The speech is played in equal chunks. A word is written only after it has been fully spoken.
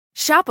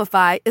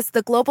Shopify is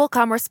the global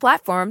commerce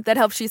platform that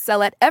helps you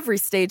sell at every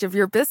stage of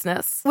your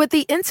business. With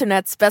the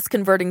internet's best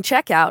converting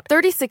checkout,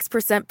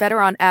 36% better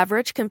on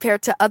average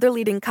compared to other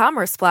leading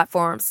commerce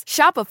platforms,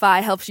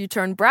 Shopify helps you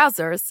turn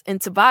browsers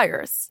into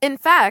buyers. In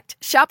fact,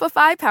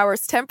 Shopify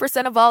powers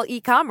 10% of all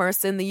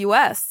e-commerce in the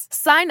U.S.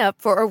 Sign up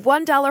for a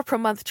 $1 per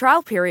month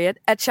trial period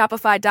at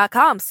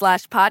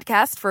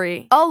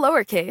shopify.com/podcast-free. All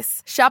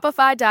lowercase,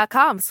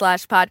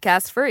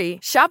 shopify.com/podcast-free,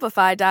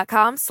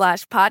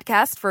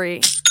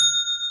 shopify.com/podcast-free.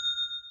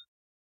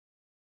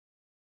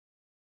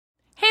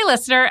 Hey,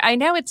 listener, I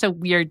know it's a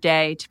weird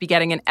day to be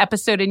getting an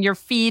episode in your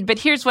feed, but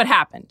here's what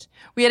happened.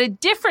 We had a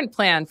different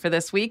plan for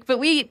this week, but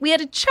we had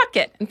to chuck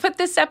it and put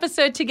this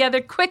episode together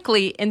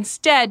quickly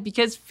instead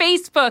because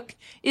Facebook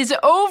is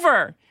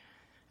over.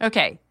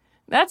 Okay,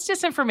 that's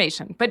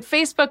disinformation, but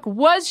Facebook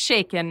was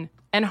shaken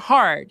and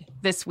hard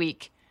this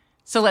week.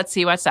 So let's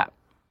see what's up.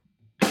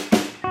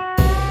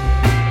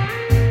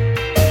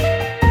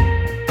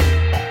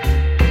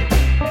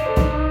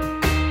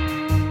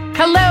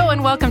 Hello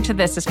and welcome to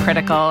This is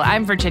Critical.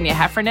 I'm Virginia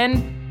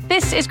Heffernan.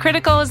 This is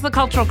Critical is the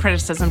cultural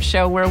criticism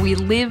show where we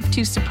live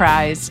to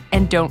surprise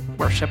and don't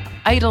worship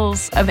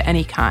idols of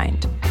any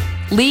kind.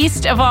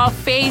 Least of all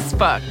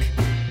Facebook.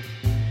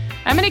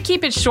 I'm going to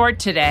keep it short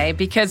today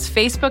because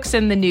Facebook's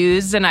in the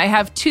news and I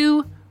have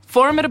two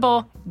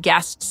formidable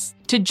guests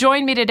to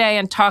join me today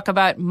and talk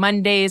about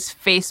Monday's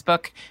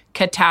Facebook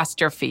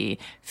catastrophe.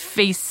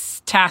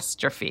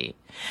 Face-tastrophe.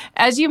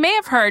 As you may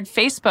have heard,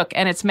 Facebook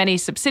and its many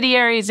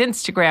subsidiaries,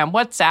 Instagram,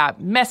 WhatsApp,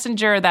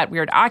 Messenger, that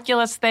weird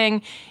Oculus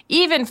thing,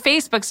 even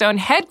Facebook's own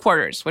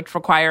headquarters, which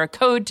require a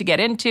code to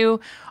get into,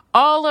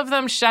 all of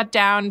them shut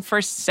down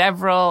for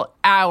several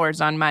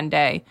hours on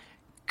Monday.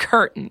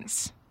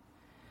 Curtains.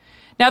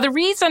 Now, the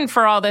reason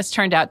for all this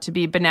turned out to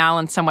be banal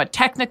and somewhat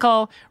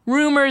technical.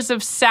 Rumors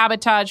of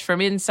sabotage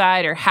from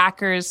inside or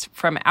hackers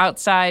from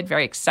outside,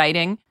 very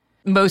exciting.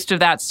 Most of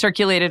that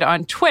circulated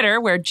on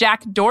Twitter, where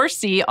Jack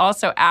Dorsey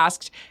also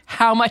asked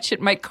how much it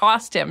might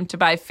cost him to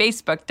buy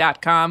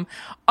Facebook.com.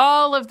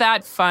 All of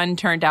that fun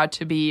turned out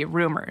to be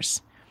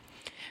rumors.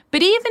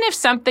 But even if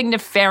something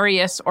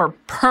nefarious or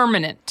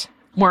permanent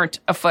weren't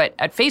afoot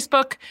at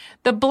Facebook,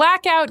 the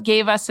blackout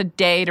gave us a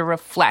day to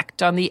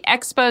reflect on the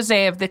expose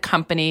of the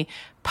company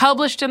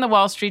published in the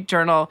Wall Street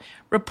Journal,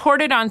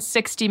 reported on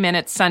 60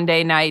 Minutes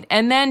Sunday night,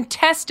 and then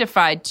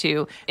testified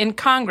to in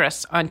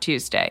Congress on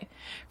Tuesday.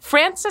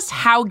 Frances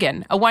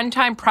Haugen, a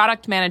one-time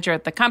product manager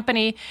at the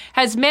company,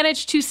 has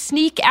managed to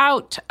sneak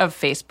out of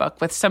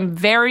Facebook with some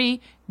very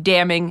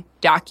damning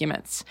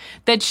documents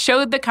that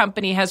showed the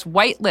company has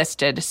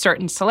whitelisted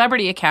certain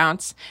celebrity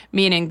accounts,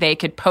 meaning they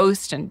could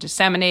post and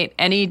disseminate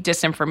any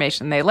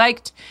disinformation they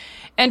liked.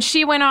 And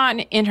she went on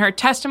in her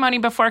testimony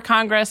before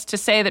Congress to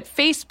say that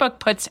Facebook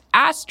puts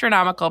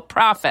astronomical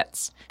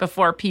profits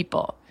before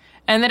people,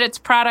 and that its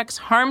products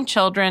harm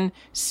children,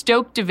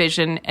 stoke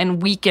division,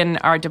 and weaken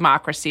our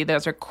democracy.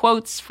 Those are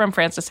quotes from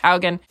Frances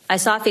Haugen. I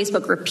saw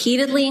Facebook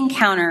repeatedly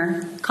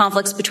encounter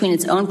conflicts between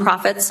its own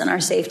profits and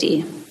our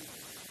safety.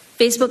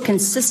 Facebook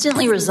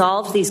consistently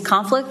resolved these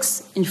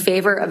conflicts in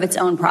favor of its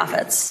own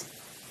profits.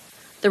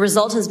 The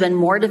result has been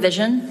more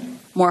division,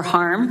 more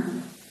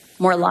harm,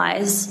 more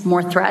lies,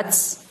 more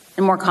threats,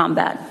 and more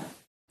combat.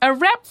 A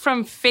rep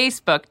from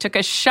Facebook took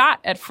a shot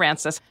at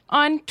Frances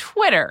on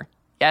Twitter.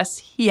 Yes,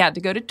 he had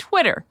to go to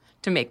Twitter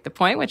to make the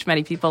point, which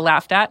many people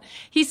laughed at.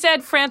 He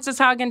said Frances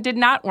Haugen did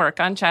not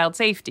work on child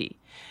safety.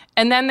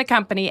 And then the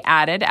company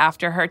added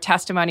after her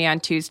testimony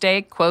on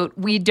Tuesday, quote,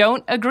 "We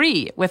don't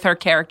agree with her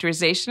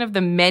characterization of the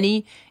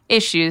many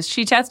issues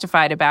she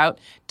testified about.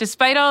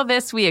 Despite all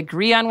this, we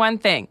agree on one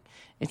thing.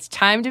 It's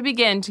time to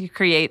begin to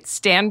create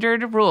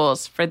standard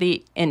rules for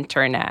the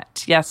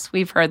internet." Yes,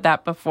 we've heard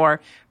that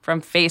before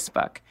from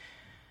Facebook.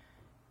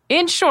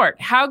 In short,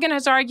 Haugen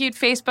has argued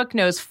Facebook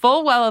knows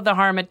full well of the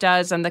harm it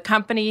does, and the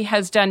company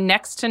has done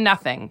next to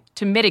nothing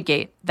to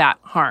mitigate that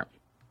harm.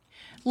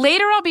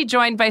 Later, I'll be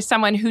joined by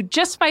someone who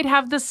just might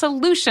have the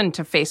solution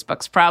to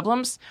Facebook's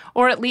problems,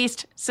 or at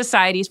least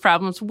society's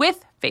problems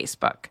with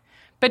Facebook.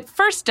 But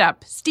first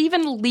up,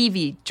 Steven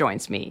Levy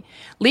joins me.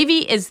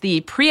 Levy is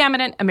the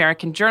preeminent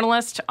American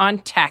journalist on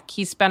tech.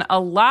 He spent a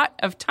lot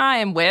of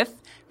time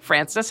with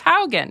Frances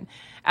Haugen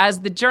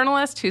as the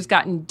journalist who's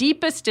gotten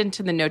deepest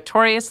into the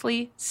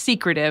notoriously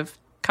secretive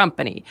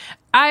company.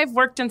 I've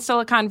worked in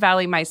Silicon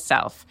Valley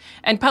myself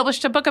and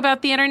published a book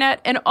about the internet,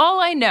 and all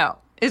I know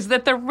is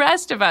that the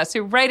rest of us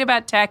who write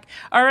about tech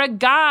are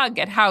agog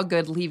at how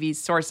good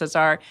Levy's sources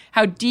are,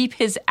 how deep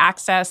his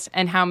access,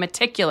 and how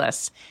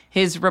meticulous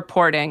his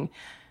reporting.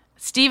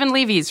 Steven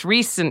Levy's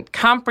recent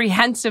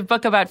comprehensive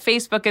book about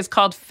Facebook is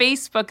called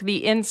Facebook,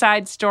 The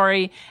Inside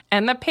Story,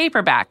 and the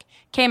paperback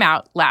came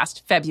out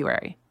last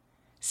February.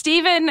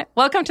 Steven,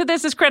 welcome to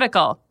This is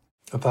Critical.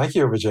 Thank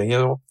you,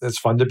 Virginia. It's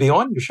fun to be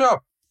on your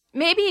show.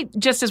 Maybe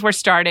just as we're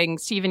starting,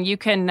 Steven, you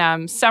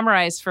can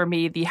summarize for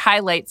me the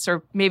highlights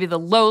or maybe the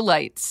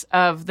lowlights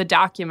of the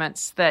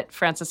documents that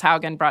Frances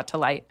Haugen brought to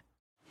light.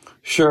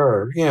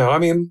 Sure.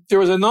 There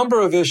was a number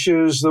of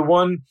issues. The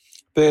one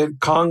that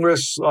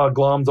Congress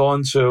glommed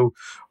onto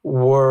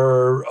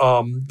were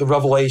the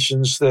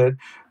revelations that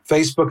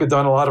Facebook had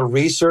done a lot of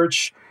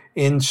research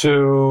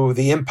into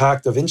the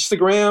impact of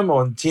Instagram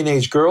on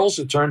teenage girls.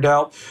 It turned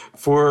out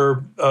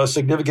for a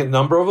significant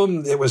number of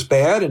them, it was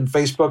bad, and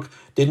Facebook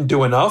didn't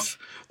do enough.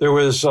 There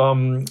was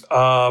some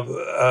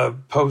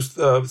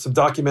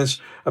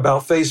documents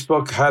about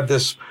Facebook had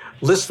this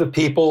list of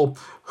people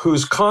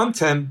whose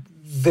content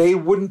they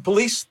wouldn't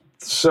police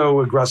so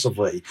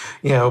aggressively.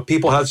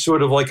 People had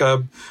sort of like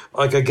a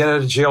get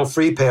out of jail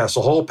free pass,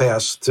 a hall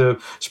pass to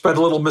spread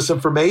a little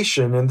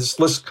misinformation, and this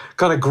list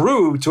kind of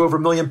grew to over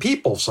 1 million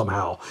people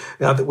somehow,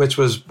 which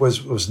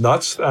was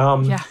nuts.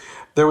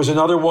 There was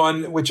another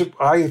one, which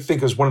I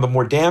think is one of the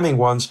more damning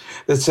ones,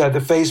 that said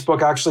that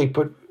Facebook actually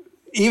put,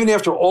 even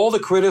after all the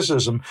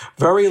criticism,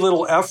 very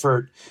little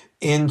effort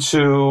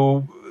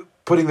into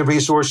putting the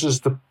resources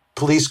to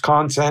police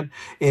content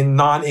in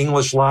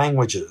non-English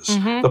languages,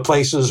 the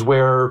places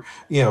where,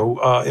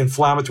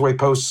 inflammatory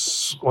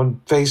posts on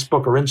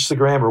Facebook or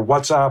Instagram or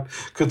WhatsApp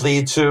could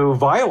lead to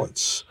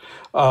violence.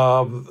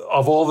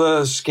 Of all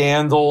the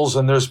scandals,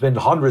 and there's been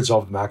hundreds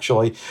of them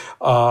actually,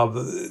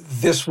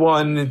 this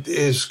one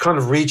is kind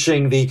of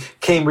reaching the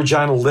Cambridge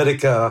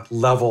Analytica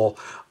level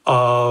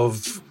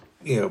of,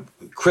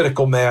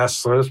 critical mass,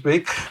 so to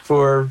speak,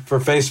 for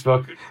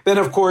Facebook. Then,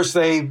 of course,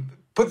 they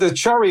put the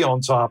cherry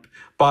on top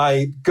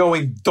by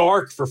going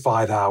dark for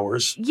 5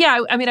 hours.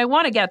 Yeah, I mean, I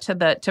want to get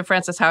to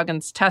Frances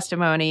Haugen's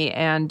testimony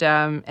and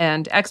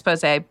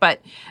expose,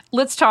 but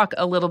let's talk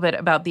a little bit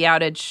about the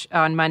outage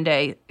on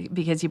Monday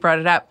because you brought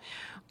it up.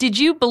 Did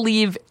you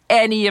believe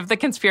any of the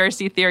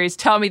conspiracy theories?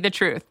 Tell me the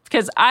truth,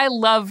 because I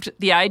loved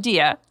the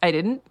idea. I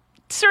didn't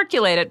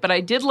circulate it, but I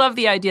did love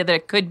the idea that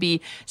it could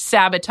be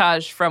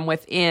sabotage from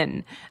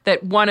within,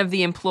 that one of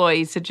the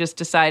employees had just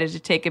decided to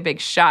take a big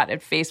shot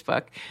at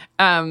Facebook.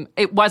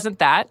 It wasn't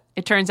that.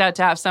 It turns out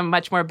to have some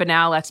much more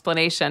banal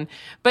explanation.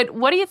 But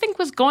what do you think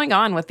was going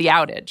on with the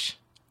outage?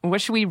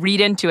 What should we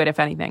read into it, if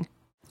anything?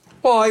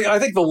 Well, I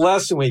think the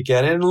lesson we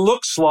get, and it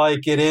looks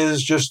like it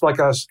is just like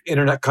a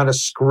internet kind of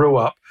screw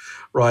up,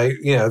 right?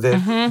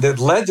 That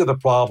led to the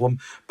problem.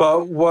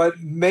 But what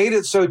made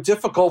it so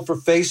difficult for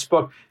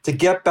Facebook to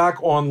get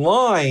back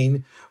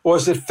online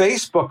was that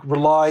Facebook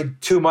relied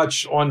too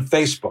much on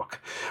Facebook,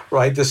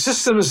 right? The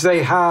systems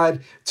they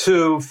had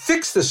to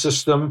fix the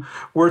system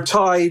were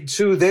tied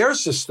to their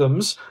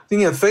systems,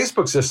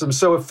 Facebook systems.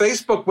 So if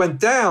Facebook went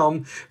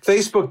down,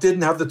 Facebook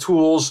didn't have the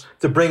tools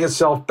to bring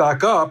itself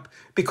back up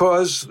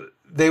because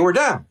they were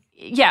down.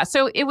 Yeah,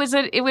 so it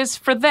was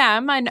for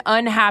them an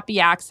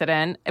unhappy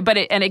accident, but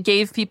it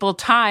gave people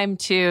time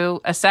to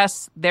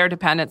assess their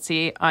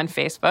dependency on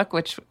Facebook,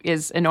 which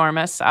is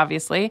enormous,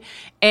 obviously,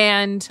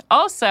 and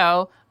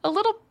also a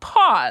little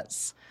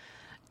pause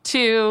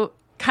to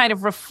kind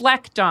of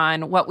reflect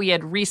on what we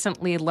had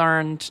recently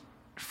learned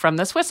from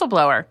this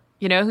whistleblower,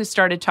 who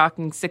started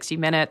talking 60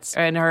 Minutes,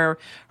 and her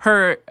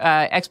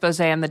expose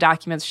and the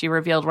documents she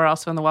revealed were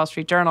also in the Wall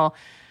Street Journal.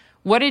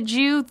 What did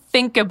you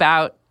think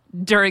about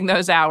during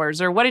those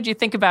hours, or what did you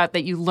think about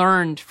that you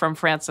learned from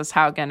Frances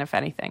Haugen, if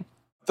anything?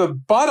 The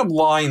bottom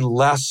line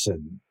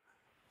lesson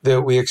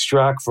that we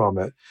extract from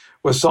it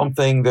was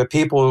something that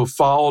people who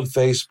followed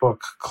Facebook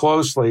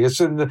closely, it's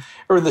in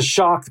the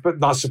shocked but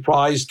not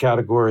surprised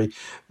category,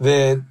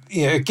 that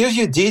it gives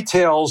you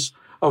details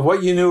of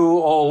what you knew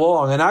all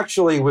along, and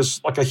actually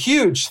was like a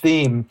huge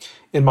theme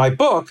in my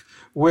book,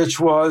 which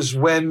was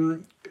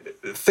when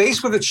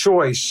faced with a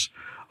choice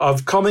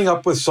of coming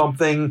up with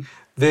something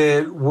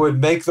that would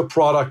make the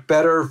product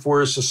better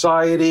for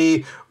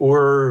society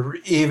or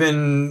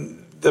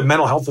even the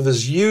mental health of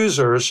his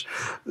users,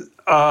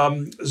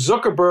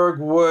 Zuckerberg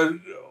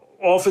would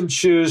often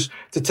choose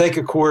to take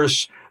a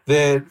course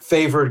that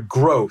favored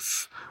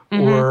growth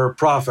or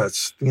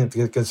profits.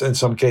 In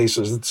some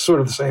cases, it's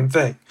sort of the same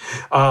thing.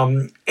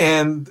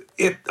 And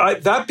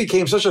that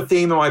became such a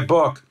theme in my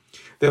book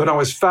that when I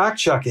was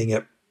fact-checking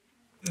it,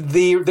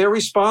 their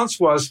response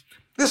was,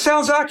 this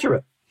sounds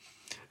accurate.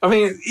 I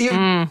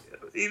mean,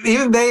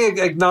 even they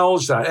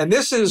acknowledge that. And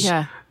this is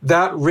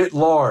that writ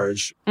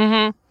large.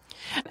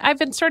 I've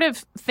been sort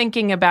of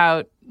thinking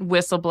about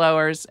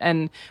whistleblowers,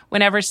 and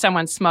whenever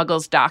someone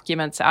smuggles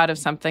documents out of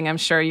something, I'm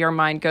sure your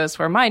mind goes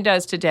where mine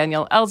does, to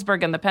Daniel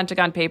Ellsberg and the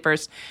Pentagon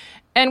Papers.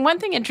 And one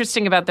thing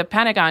interesting about the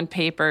Pentagon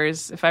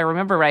Papers, if I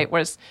remember right,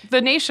 was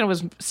the nation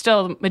was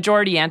still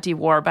majority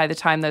anti-war by the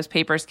time those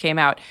papers came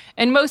out.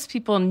 And most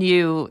people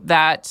knew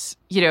that,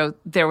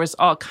 there was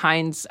all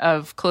kinds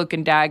of cloak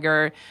and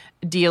dagger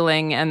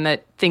dealing and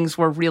that things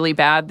were really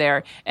bad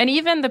there. And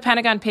even the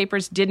Pentagon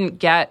Papers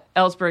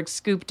Ellsberg's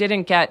scoop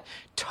didn't get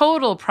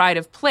total pride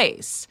of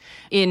place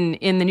in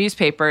the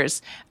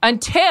newspapers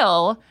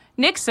until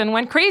Nixon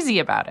went crazy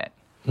about it.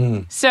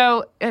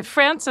 So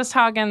Frances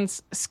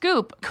Haugen's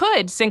scoop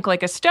could sink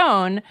like a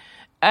stone,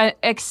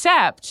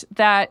 except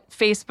that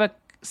Facebook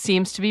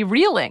seems to be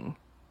reeling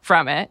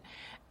from it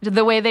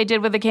the way they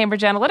did with the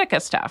Cambridge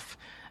Analytica stuff.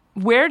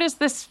 Where does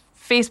this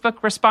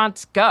Facebook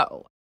response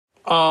go?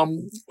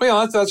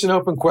 Well, that's an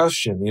open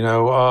question.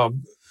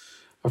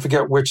 I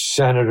forget which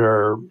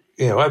senator,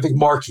 I think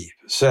Markey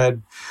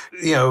said,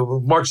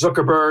 Mark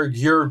Zuckerberg,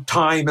 your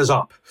time is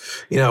up.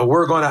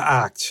 We're going to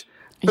act.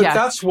 But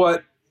that's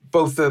what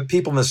both the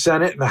people in the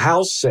Senate and the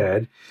House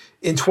said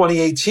in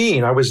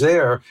 2018. I was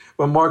there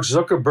when Mark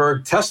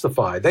Zuckerberg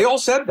testified. They all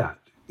said that.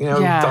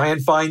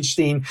 Dianne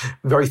Feinstein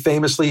very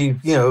famously,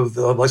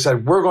 like I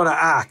said, we're going to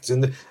act.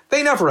 And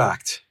they never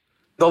act.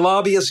 The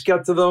lobbyists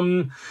get to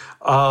them.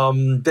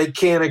 They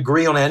can't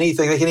agree on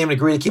anything. They can't even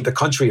agree to keep the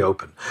country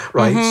open,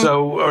 right? Mm-hmm.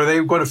 So are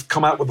they going to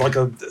come out with like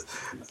a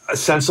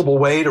sensible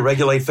way to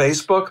regulate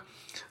Facebook?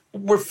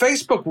 Where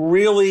Facebook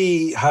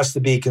really has to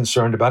be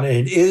concerned about, and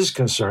it is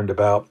concerned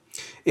about,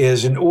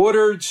 is in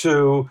order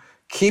to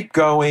keep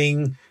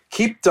going,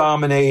 keep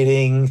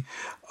dominating,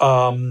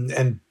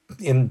 and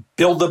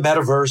build the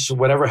metaverse or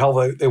whatever hell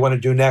they want to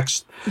do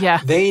next,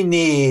 they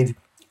need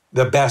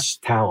the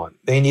best talent.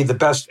 They need the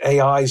best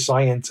AI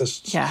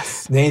scientists.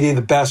 Yes. They need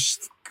the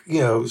best,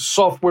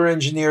 software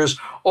engineers,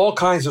 all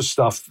kinds of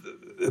stuff.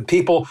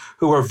 People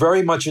who are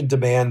very much in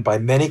demand by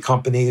many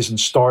companies and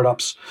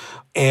startups.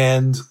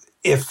 And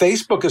if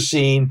Facebook is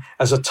seen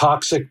as a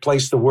toxic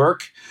place to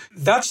work,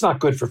 that's not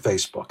good for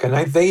Facebook.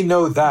 And they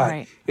know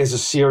that is a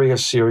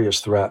serious,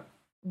 serious threat.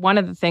 One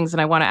of the things that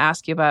I want to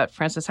ask you about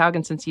Frances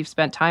Haugen, since you've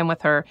spent time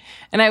with her,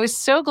 and I was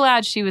so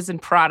glad she was in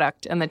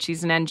product and that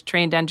she's an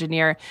trained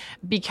engineer,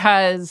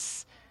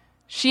 because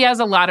she has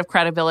a lot of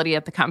credibility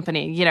at the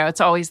company.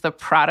 It's always the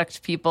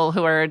product people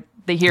who are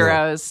the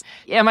heroes.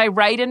 Yeah. Am I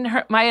right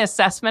in my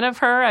assessment of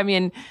her? I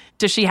mean,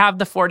 does she have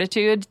the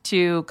fortitude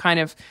to kind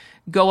of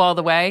go all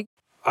the way?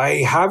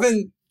 I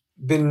haven't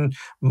been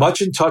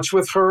much in touch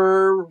with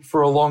her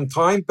for a long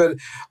time, but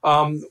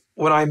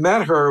when I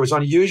met her, it was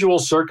unusual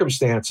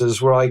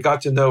circumstances where I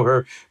got to know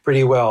her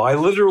pretty well. I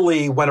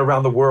literally went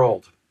around the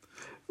world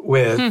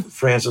with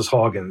Frances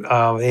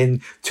Haugen.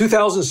 In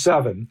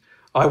 2007,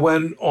 I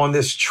went on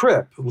this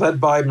trip led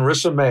by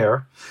Marissa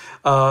Mayer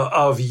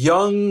of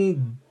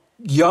young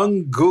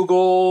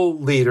Google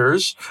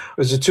leaders. It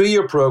was a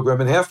 2-year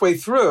program, and halfway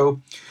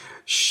through,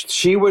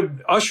 she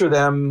would usher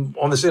them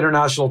on this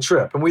international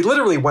trip. And we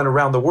literally went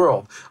around the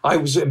world. I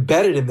was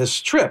embedded in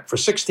this trip for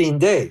 16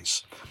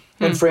 days.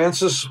 And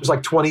Frances was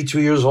like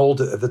 22 years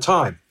old at the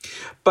time.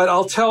 But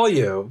I'll tell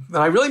you, and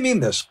I really mean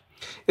this,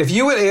 if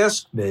you had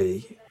asked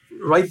me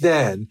right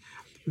then,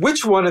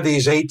 which one of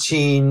these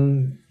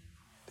 18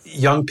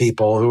 young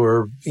people who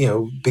are,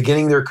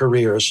 beginning their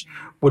careers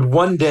would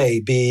one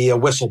day be a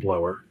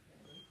whistleblower,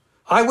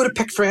 I would have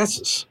picked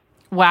Frances.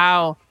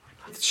 Wow.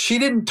 She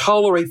didn't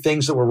tolerate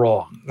things that were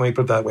wrong. Let me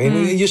put it that way.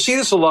 And you see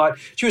this a lot.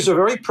 She was a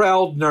very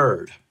proud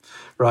nerd,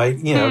 right?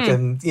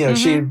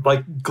 She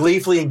like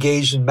gleefully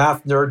engaged in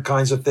math nerd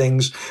kinds of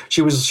things.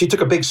 She took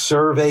a big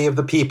survey of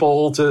the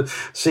people to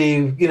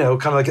see, kind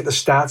of like get the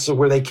stats of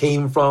where they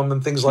came from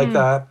and things like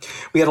that.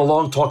 We had a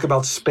long talk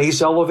about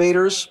space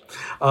elevators,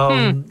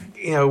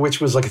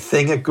 which was like a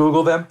thing at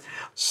Google then.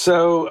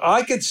 So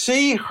I could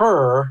see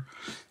her,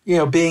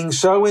 being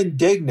so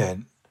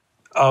indignant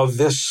of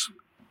this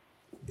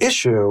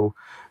issue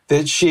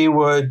that she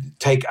would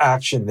take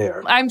action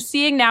there. I'm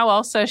seeing now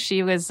also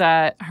she was,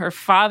 her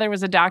father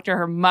was a doctor,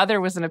 her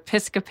mother was an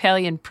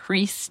Episcopalian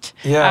priest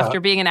after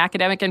being an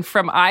academic and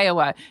from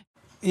Iowa.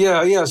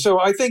 Yeah.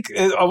 So I think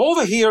of all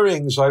the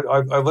hearings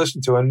I've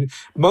listened to, and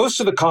most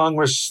of the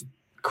Congress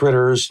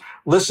critters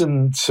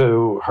listen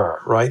to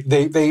her, right?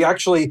 They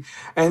actually,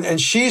 and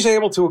she's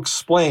able to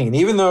explain,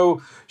 even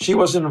though she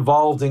wasn't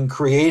involved in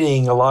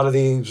creating a lot of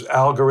these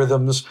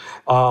algorithms,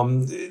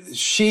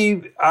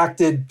 she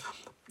acted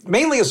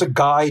mainly as a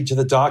guide to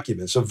the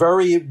documents, a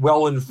very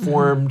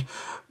well-informed,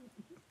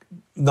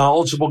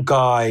 knowledgeable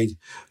guide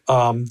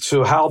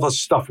to how the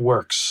stuff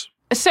works.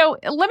 So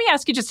let me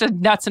ask you just a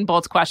nuts and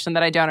bolts question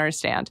that I don't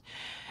understand.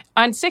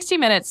 On 60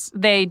 Minutes,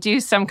 they do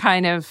some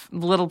kind of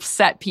little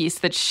set piece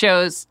that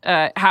shows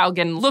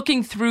Haugen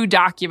looking through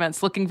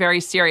documents, looking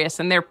very serious,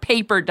 and they're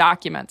paper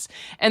documents.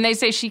 And they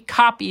say she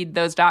copied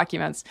those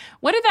documents.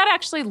 What did that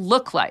actually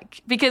look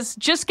like? Because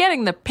just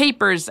getting the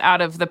papers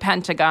out of the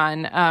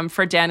Pentagon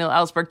for Daniel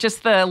Ellsberg,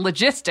 just the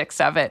logistics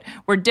of it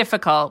were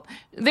difficult.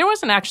 There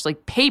wasn't actually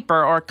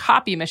paper or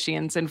copy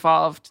machines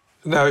involved.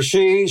 No,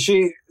 she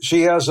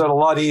has it a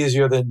lot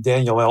easier than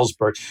Daniel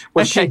Ellsberg.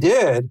 What she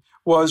did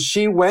was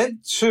she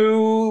went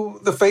to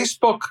the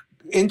Facebook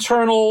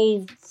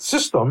internal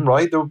system,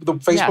 right? The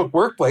Facebook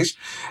workplace,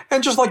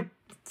 and just like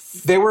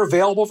they were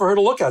available for her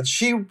to look at.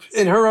 She,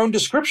 in her own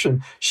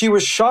description, she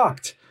was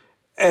shocked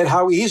at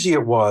how easy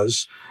it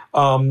was.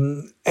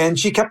 And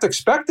she kept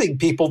expecting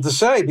people to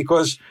say,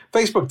 because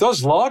Facebook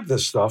does log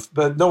this stuff,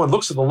 but no one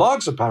looks at the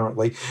logs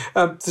apparently,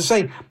 to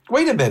say,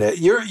 wait a minute,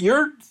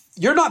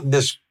 you're not in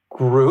this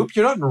group.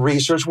 You're not in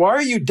research. Why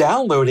are you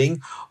downloading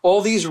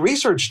all these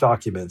research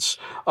documents?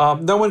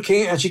 No one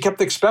came, and she kept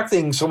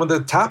expecting someone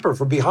to tap her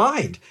from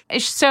behind.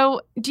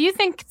 So do you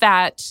think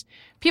that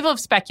people have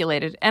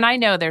speculated, and I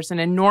know there's an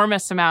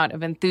enormous amount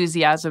of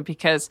enthusiasm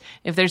because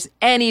if there's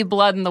any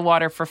blood in the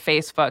water for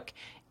Facebook,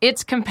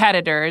 its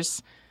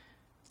competitors,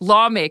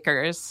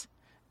 lawmakers,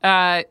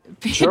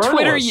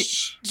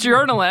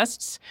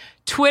 journalists,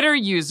 Twitter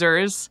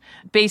users,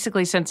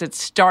 basically since it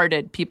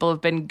started, people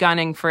have been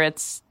gunning for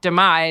its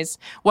demise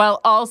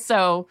while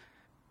also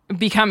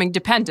becoming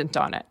dependent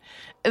on it.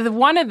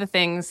 One of the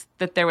things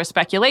that there was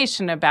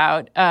speculation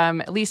about,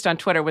 at least on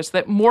Twitter, was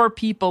that more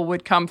people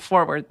would come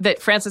forward,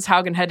 that Frances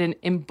Haugen had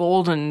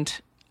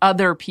emboldened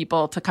other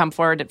people to come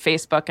forward at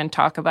Facebook and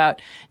talk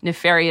about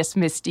nefarious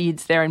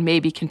misdeeds there and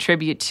maybe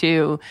contribute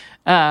to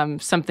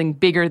something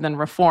bigger than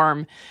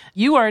reform.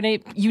 You are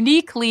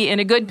uniquely in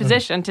a good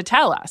position to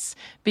tell us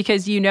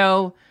because you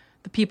know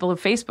the people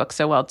of Facebook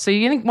so well. So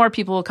you think more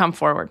people will come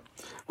forward?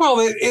 Well,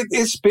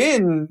 it's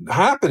been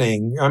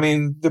happening. I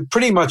mean,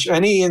 pretty much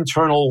any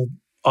internal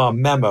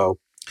memo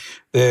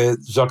that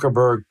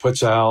Zuckerberg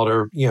puts out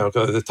or,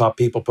 the top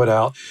people put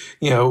out,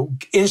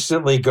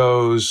 instantly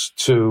goes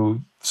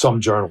to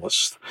some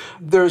journalist.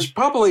 There's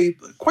probably,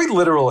 quite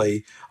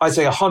literally, I'd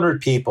say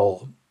 100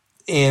 people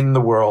in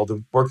the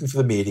world working for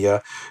the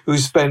media who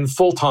spend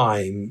full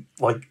time,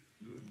 like,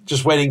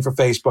 just waiting for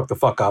Facebook to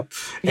fuck up.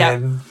 Yeah.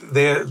 And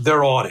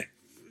they're on it.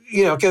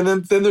 And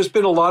then there's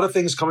been a lot of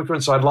things coming from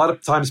inside. A lot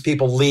of times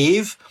people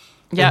leave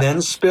and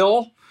then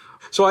spill.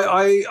 So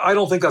I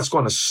don't think that's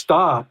going to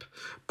stop.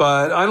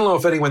 But I don't know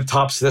if anyone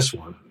tops this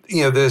one.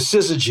 The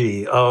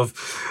syzygy of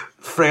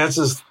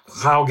Frances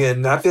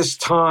Haugen at this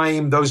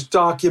time, those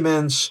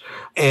documents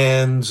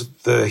and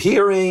the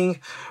hearing,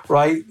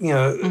 right?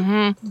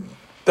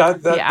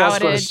 That's going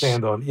to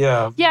stand on.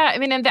 Yeah. Yeah. I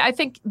mean, and I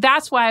think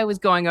that's why I was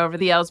going over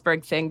the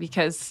Ellsberg thing,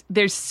 because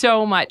there's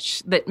so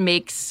much that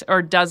makes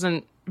or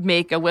doesn't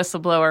make a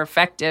whistleblower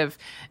effective,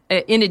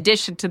 in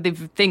addition to the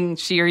thing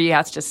she or he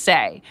has to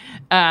say,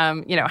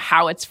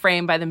 how it's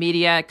framed by the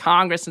media,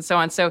 Congress, and so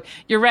on. So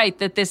you're right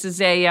that this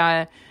is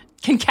a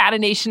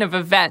concatenation of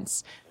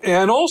events.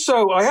 And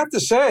also, I have to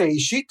say,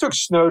 she took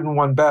Snowden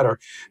one better.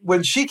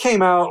 When she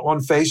came out on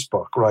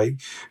Facebook, right?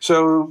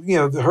 So,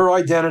 her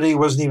identity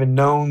wasn't even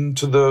known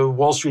to the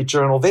Wall Street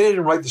Journal. They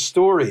didn't write the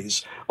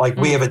stories like,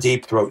 we have a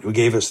deep throat who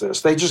gave us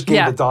this. They just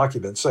gave the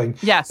documents saying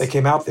they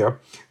came out there.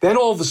 Then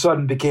all of a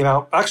sudden became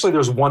out, actually,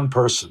 there's one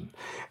person.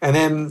 And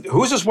then,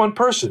 who's this one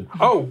person?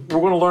 Oh,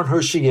 we're going to learn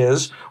who she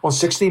is on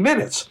 60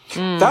 Minutes.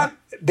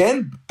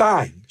 Then,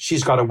 bang,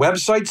 she's got a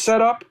website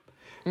set up.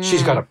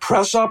 She's got a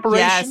press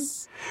operation.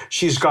 Yes.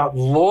 She's got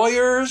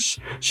lawyers.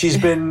 She's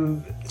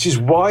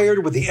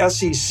wired with the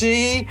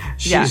SEC.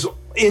 She's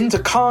into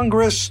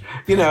Congress.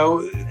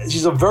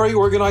 She's a very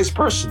organized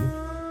person.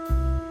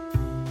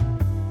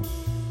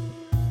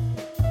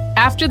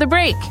 After the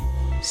break.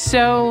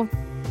 So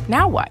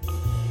now what?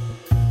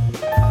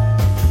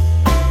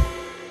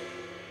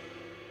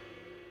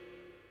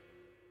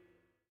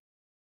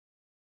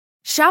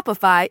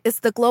 Shopify is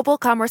the global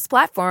commerce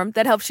platform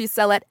that helps you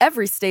sell at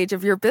every stage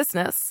of your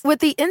business. With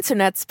the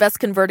internet's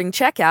best converting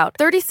checkout,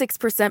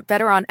 36%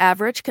 better on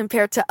average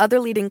compared to other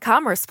leading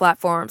commerce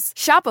platforms,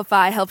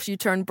 Shopify helps you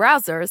turn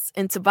browsers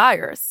into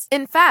buyers.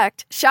 In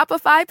fact,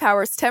 Shopify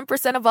powers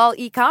 10% of all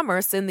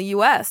e-commerce in the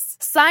U.S.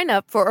 Sign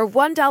up for a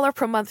 $1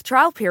 per month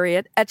trial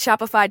period at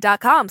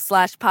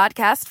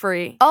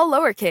shopify.com/podcastfree. All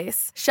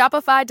lowercase,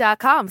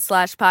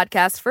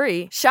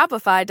 shopify.com/podcastfree,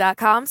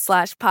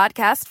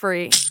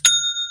 shopify.com/podcastfree.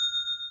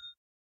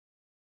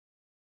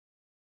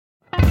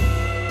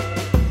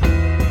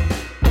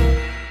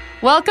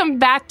 Welcome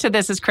back to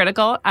This is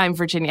Critical. I'm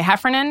Virginia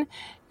Heffernan.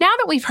 Now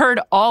that we've heard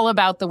all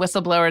about the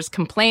whistleblower's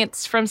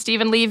complaints from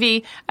Steven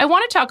Levy, I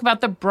want to talk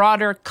about the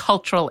broader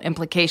cultural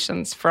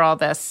implications for all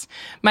this.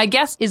 My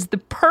guest is the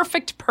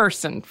perfect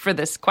person for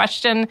this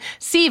question.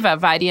 Siva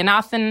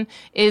Vaidyanathan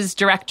is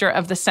director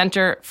of the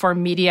Center for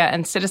Media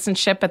and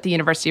Citizenship at the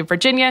University of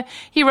Virginia.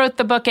 He wrote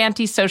the book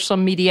Anti-Social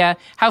Media: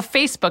 How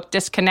Facebook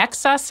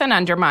Disconnects Us and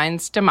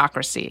Undermines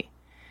Democracy.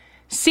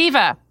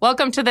 Siva,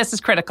 welcome to This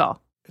is Critical.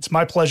 It's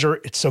my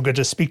pleasure. It's so good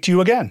to speak to you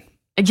again.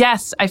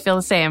 Yes, I feel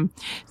the same.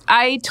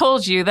 I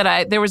told you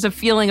that there was a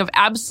feeling of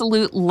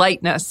absolute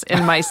lightness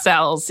in my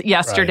cells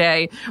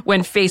yesterday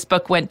when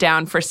Facebook went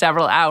down for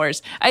several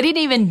hours. I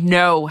didn't even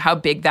know how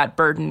big that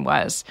burden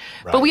was.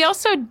 Right. But we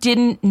also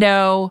didn't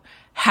know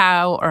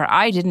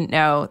I didn't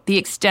know the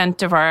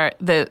extent of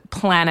the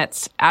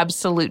planet's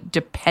absolute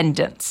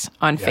dependence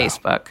on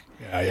Facebook.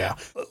 Yeah.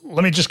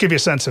 Let me just give you a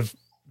sense of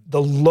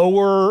the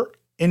lower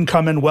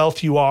income and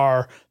wealth you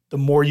are, the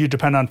more you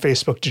depend on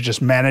Facebook to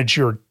just manage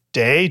your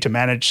day, to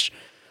manage,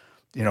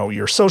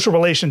 your social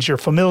relations, your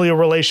familial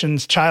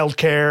relations,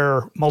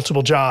 childcare,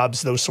 multiple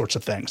jobs, those sorts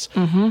of things.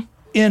 Mm-hmm.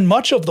 In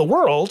much of the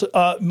world,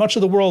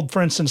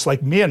 for instance,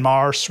 like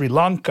Myanmar, Sri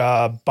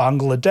Lanka,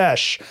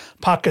 Bangladesh,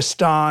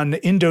 Pakistan,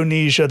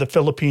 Indonesia, the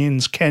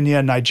Philippines,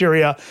 Kenya,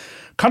 Nigeria,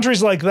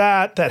 countries like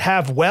that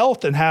have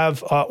wealth and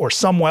have, or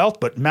some wealth,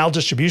 but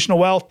maldistribution of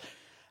wealth,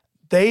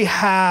 they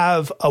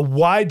have a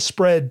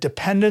widespread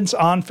dependence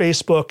on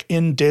Facebook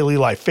in daily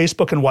life,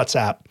 Facebook and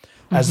WhatsApp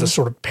as the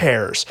sort of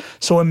pairs.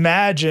 So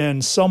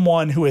imagine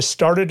someone who has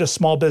started a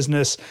small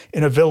business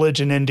in a village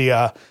in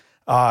India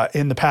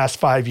in the past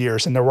 5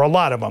 years, and there were a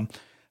lot of them.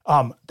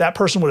 That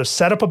person would have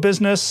set up a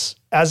business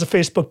as a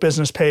Facebook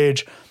business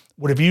page,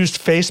 would have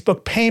used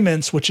Facebook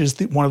Payments, which is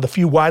one of the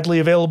few widely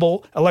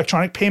available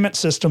electronic payment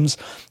systems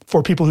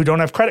for people who don't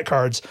have credit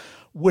cards,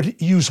 would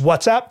use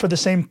WhatsApp for the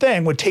same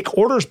thing, would take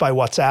orders by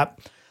WhatsApp,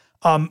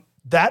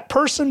 that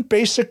person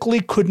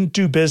basically couldn't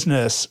do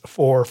business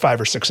for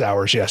 5 or 6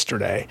 hours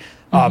yesterday.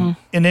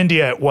 In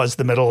India, it was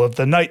the middle of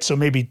the night, so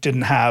maybe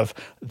didn't have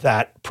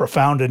that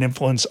profound an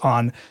influence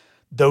on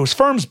those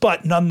firms.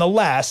 But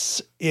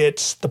nonetheless,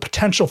 it's the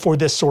potential for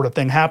this sort of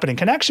thing happening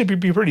can actually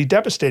be pretty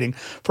devastating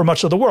for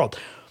much of the world.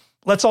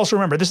 Let's also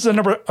remember, this is a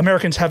number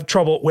Americans have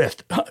trouble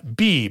with.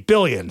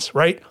 Billions,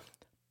 right?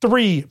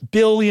 3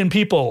 billion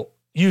people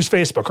use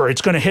Facebook, or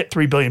it's going to hit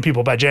 3 billion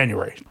people by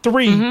January.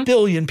 3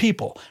 billion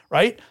people,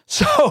 right?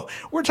 So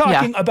we're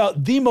talking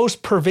about the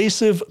most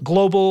pervasive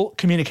global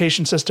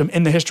communication system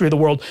in the history of the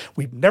world.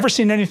 We've never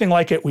seen anything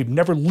like it. We've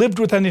never lived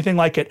with anything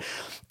like it.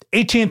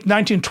 18th,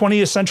 19th,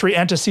 20th century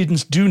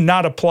antecedents do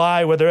not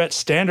apply, whether it's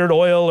Standard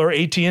Oil or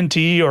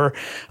AT&T or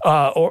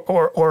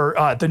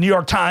the New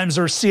York Times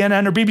or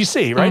CNN or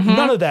BBC, right?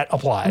 None of that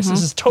applies.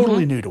 This is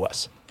totally new to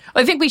us.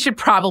 I think we should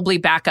probably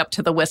back up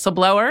to the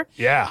whistleblower.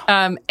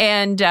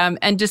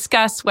 And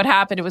discuss what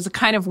happened. It was a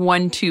kind of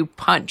 1-2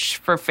 punch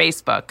for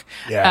Facebook.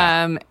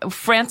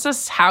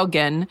 Frances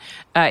Haugen,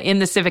 in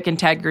the Civic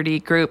Integrity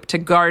Group to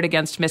guard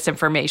against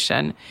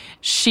misinformation,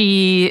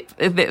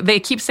 they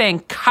keep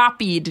saying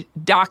copied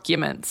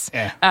documents.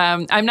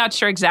 I'm not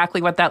sure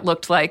exactly what that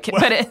looked like.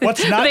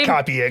 What's not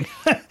copying?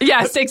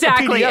 Yes,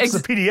 exactly. A PDF's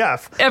a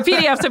PDF. A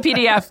PDF's a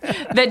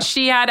PDF that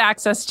she had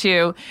access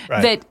to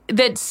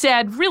that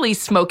said really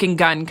smoking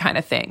gun kind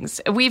of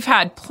things. We've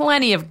had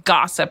plenty of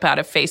gossip out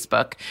of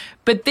Facebook,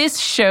 but this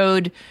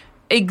showed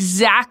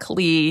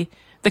exactly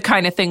the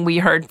kind of thing we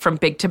heard from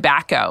Big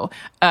Tobacco,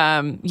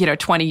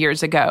 20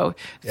 years ago,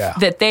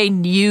 that they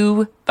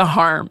knew the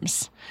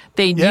harms.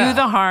 They knew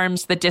the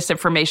harms that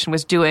disinformation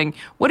was doing.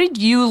 What did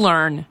you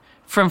learn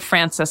from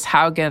Frances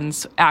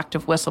Haugen's act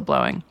of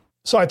whistleblowing?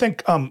 So I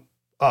think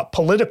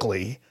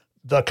politically,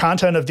 the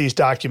content of these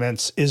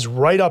documents is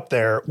right up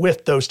there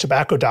with those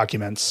tobacco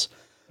documents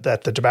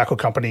that the tobacco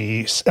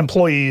company's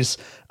employees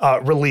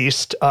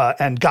released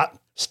and got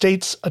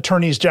states'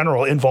 attorneys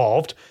general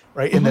involved,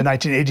 right, in the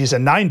 1980s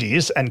and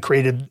 90s and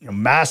created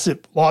massive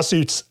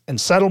lawsuits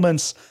and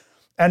settlements,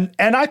 and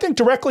I think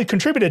directly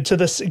contributed to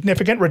the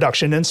significant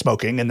reduction in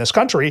smoking in this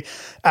country,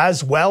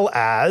 as well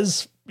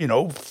as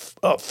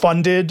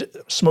funded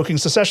smoking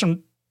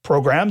cessation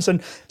programs.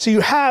 And so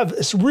you have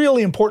this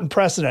really important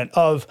precedent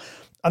of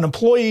an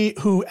employee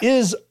who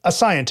is a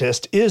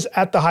scientist, is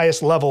at the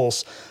highest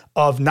levels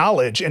of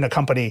knowledge in a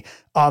company,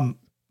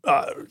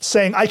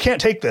 saying, I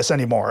can't take this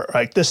anymore.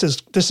 Right? This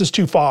is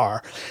too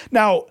far.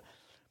 Now,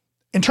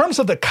 in terms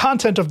of the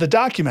content of the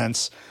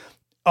documents,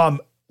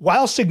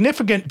 while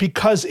significant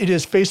because it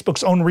is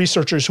Facebook's own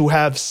researchers who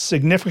have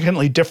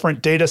significantly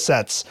different data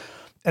sets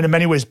and in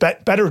many ways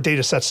better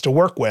data sets to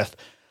work with,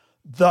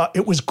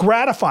 it was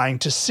gratifying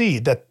to see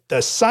that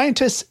the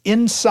scientists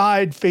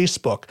inside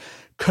Facebook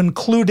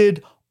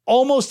concluded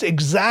almost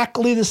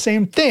exactly the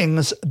same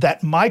things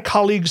that my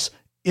colleagues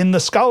in the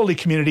scholarly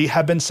community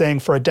have been saying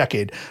for a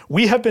decade.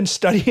 We have been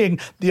studying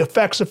the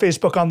effects of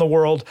Facebook on the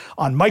world,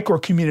 on micro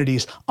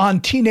communities, on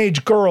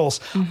teenage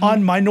girls,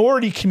 on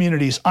minority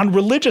communities, on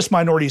religious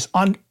minorities,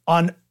 on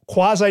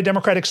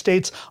quasi-democratic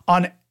states,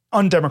 on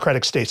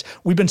undemocratic states.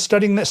 We've been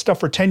studying this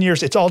stuff for 10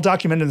 years. It's all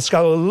documented in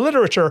scholarly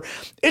literature.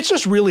 It's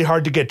just really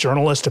hard to get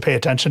journalists to pay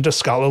attention to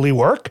scholarly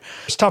work.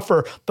 It's tough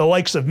for the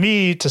likes of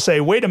me to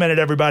say, wait a minute,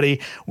 everybody,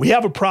 we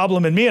have a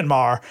problem in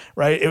Myanmar,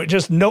 right? It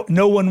just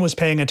no one was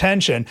paying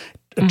attention.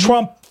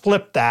 Trump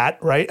flipped that,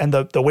 right? And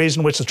the ways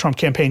in which the Trump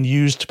campaign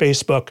used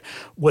Facebook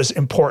was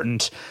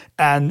important.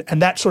 And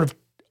that sort of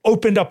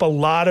opened up a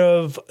lot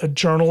of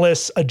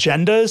journalists'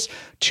 agendas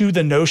to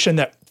the notion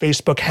that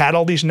Facebook had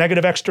all these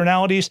negative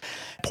externalities.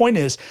 Point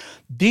is,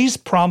 these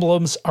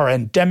problems are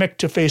endemic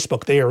to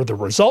Facebook. They are the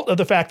result of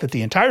the fact that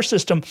the entire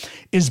system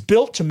is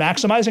built to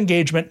maximize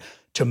engagement,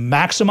 to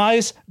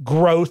maximize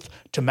growth,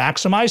 to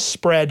maximize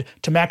spread,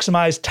 to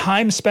maximize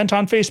time spent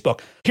on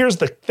Facebook. Here's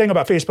the thing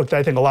about Facebook that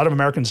I think a lot of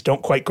Americans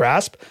don't quite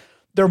grasp.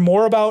 They're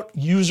more about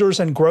users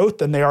and growth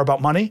than they are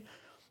about money.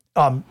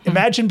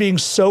 Imagine being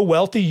so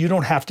wealthy you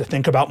don't have to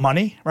think about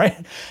money,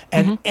 right?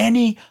 And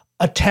any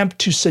attempt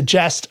to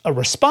suggest a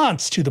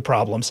response to the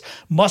problems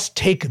must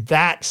take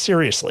that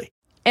seriously.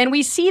 And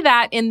we see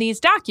that in these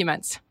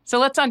documents. So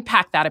let's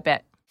unpack that a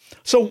bit.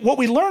 So what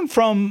we learned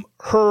from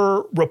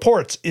her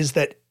reports is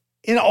that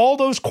in all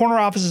those corner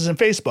offices in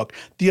Facebook,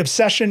 the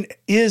obsession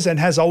is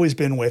and has always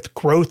been with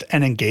growth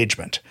and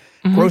engagement.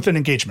 Growth and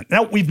engagement.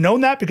 Now, we've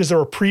known that because there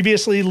were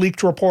previously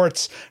leaked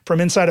reports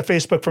from inside of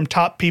Facebook from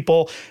top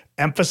people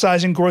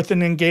emphasizing growth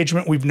and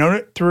engagement. We've known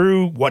it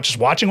through just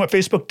watching what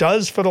Facebook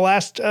does for the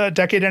last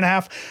decade and a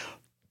half.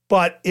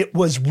 But it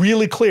was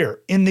really clear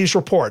in these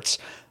reports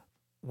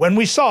when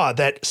we saw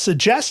that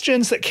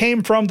suggestions that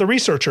came from the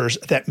researchers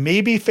that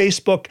maybe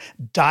Facebook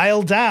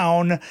dialed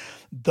down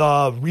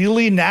the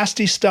really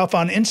nasty stuff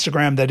on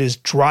Instagram that is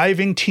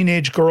driving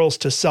teenage girls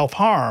to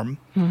self-harm,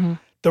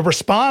 the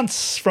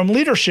response from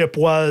leadership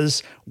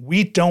was,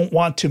 we don't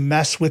want to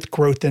mess with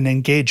growth and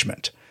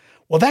engagement.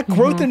 Well, that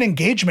growth and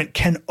engagement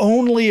can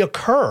only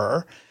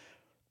occur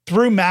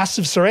through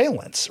massive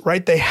surveillance,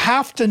 right? They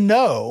have to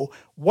know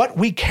what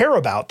we care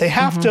about. They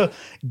have to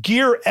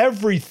gear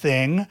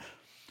everything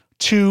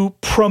to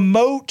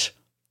promote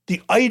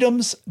the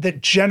items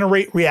that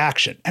generate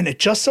reaction. And it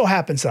just so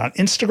happens that on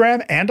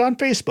Instagram and on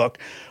Facebook,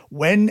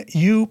 when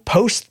you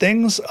post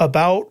things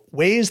about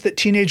ways that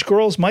teenage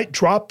girls might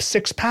drop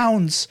 6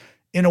 pounds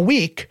in a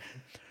week,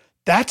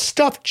 that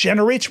stuff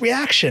generates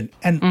reaction.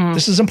 And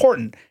this is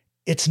important.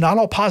 It's not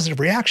all positive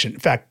reaction. In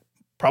fact,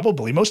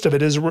 probably most of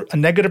it is a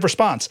negative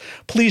response.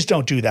 Please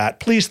don't do that.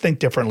 Please think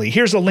differently.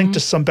 Here's a link to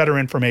some better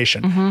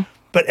information.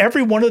 But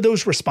every one of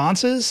those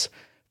responses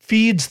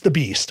feeds the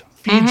beast,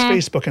 feeds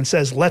Facebook and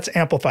says, let's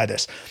amplify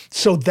this.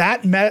 So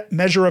that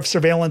measure of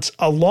surveillance,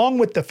 along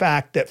with the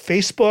fact that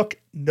Facebook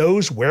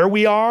knows where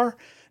we are,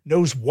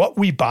 knows what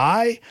we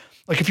buy.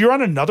 Like if you're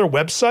on another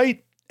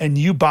website and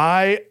you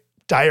buy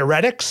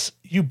diuretics,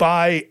 you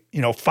buy,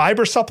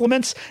 fiber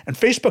supplements, and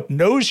Facebook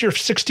knows you're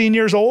 16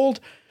 years old,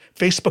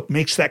 Facebook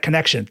makes that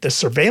connection. The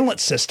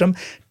surveillance system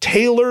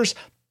tailors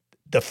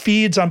the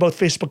feeds on both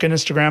Facebook and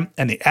Instagram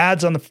and the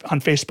ads on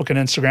Facebook and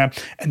Instagram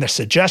and the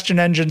suggestion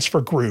engines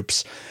for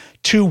groups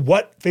to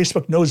what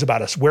Facebook knows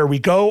about us, where we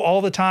go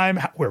all the time,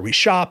 where we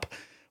shop,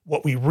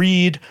 what we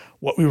read,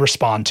 what we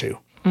respond to.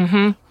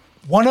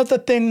 One of the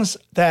things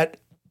that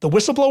the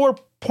whistleblower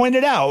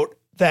pointed out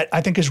that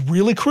I think is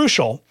really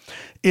crucial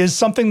is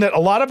something that a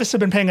lot of us have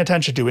been paying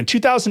attention to. In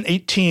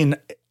 2018,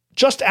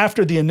 just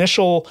after the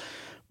initial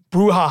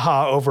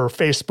brouhaha over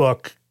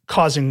Facebook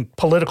causing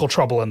political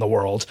trouble in the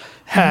world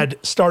had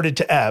started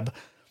to ebb,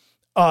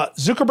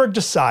 Zuckerberg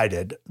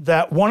decided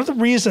that one of the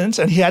reasons,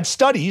 and he had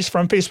studies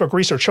from Facebook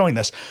research showing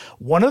this,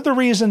 one of the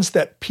reasons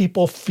that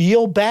people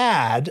feel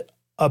bad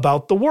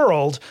about the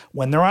world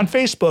when they're on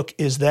Facebook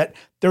is that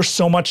there's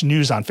so much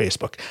news on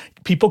Facebook.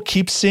 People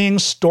keep seeing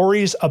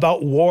stories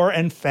about war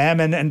and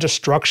famine and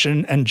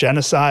destruction and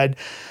genocide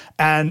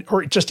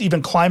or just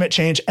even climate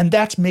change, and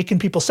that's making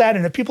people sad.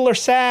 And if people are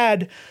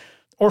sad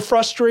or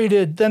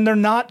frustrated, then they're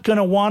not going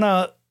to want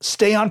to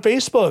stay on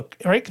Facebook,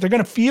 right? They're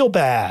going to feel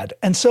bad.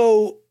 And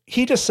so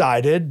he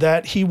decided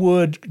that he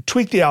would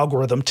tweak the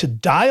algorithm to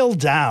dial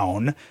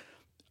down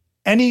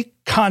any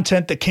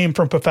content that came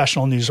from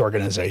professional news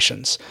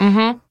organizations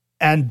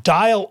and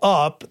dial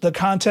up the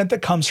content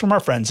that comes from our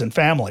friends and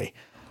family,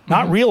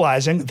 not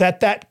realizing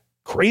that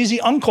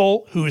crazy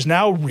uncle who's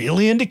now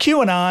really into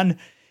QAnon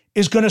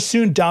is going to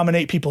soon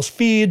dominate people's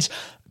feeds,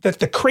 that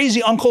the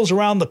crazy uncles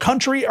around the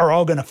country are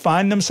all going to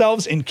find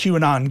themselves in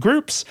QAnon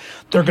groups.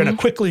 They're going to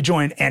quickly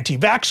join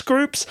anti-vax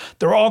groups.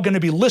 They're all going to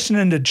be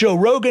listening to Joe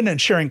Rogan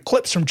and sharing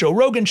clips from Joe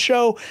Rogan's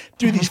show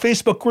through these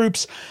Facebook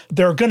groups.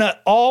 They're going to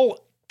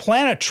all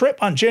plan a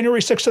trip on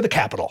January 6th to the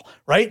Capitol,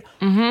 right?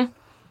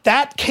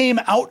 That came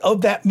out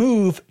of that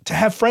move to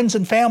have friends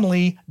and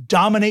family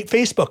dominate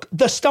Facebook.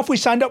 The stuff we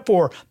signed up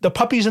for, the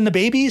puppies and the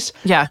babies.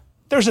 Yeah.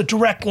 There's a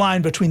direct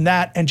line between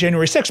that and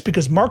January 6th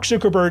because Mark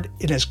Zuckerberg,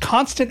 in his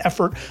constant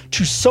effort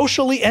to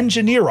socially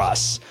engineer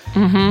us,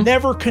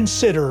 never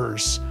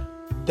considers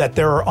that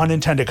there are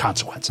unintended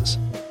consequences.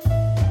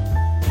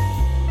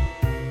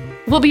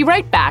 We'll be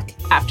right back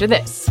after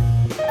this.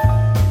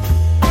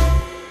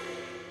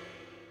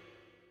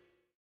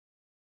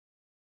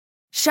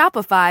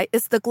 Shopify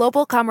is the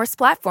global commerce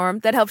platform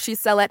that helps you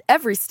sell at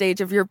every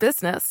stage of your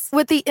business.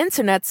 With the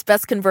internet's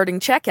best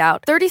converting checkout,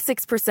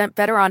 36%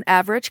 better on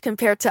average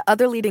compared to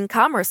other leading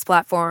commerce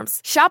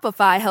platforms,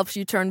 Shopify helps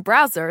you turn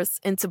browsers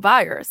into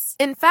buyers.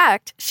 In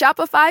fact,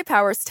 Shopify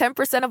powers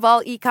 10% of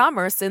all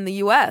e-commerce in the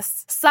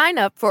U.S. Sign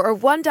up for a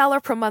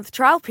 $1 per month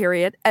trial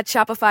period at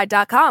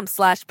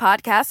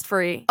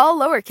shopify.com/podcast-free. All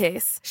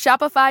lowercase,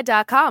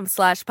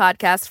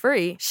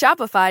 shopify.com/podcast-free,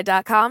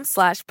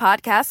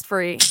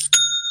 shopify.com/podcast-free.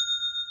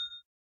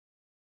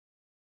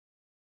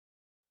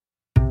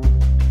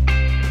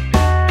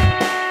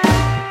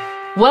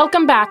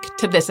 Welcome back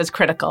to This is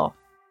Critical.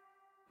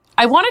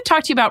 I want to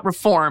talk to you about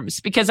reforms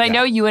because I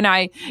know you and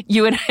I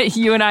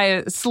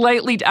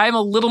slightly, I'm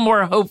a little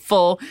more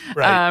hopeful.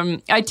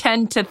 Right. I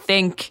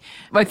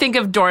think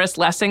of Doris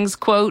Lessing's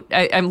quote.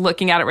 I'm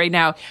looking at it right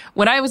now.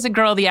 When I was a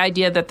girl, the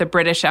idea that the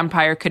British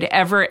Empire could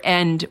ever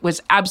end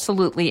was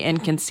absolutely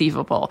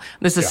inconceivable.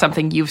 This is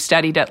something you've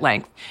studied at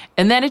length.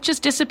 And then it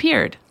just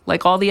disappeared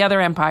like all the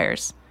other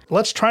empires.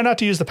 Let's try not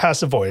to use the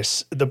passive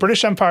voice. The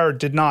British Empire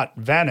did not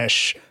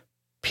vanish.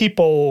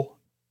 People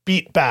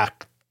beat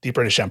back the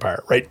British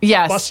Empire, right?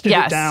 Yes. Busted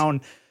it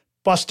down,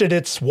 busted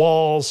its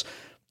walls,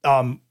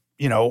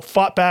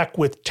 fought back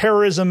with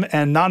terrorism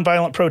and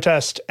nonviolent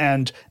protest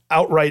and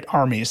outright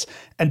armies,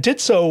 and did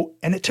so,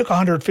 and it took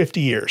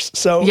 150 years.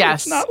 So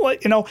it's not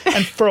like,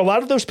 and for a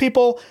lot of those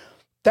people,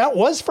 that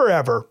was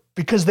forever.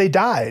 because they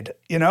died,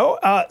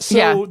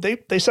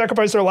 they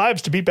sacrificed their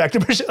lives to beat back the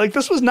British. Like,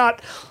 this was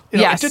not,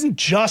 it didn't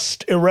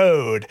just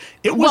erode.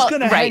 It was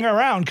going to hang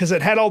around because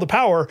it had all the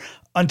power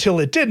until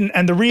it didn't.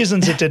 And the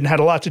reasons it didn't had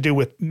a lot to do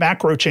with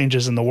macro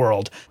changes in the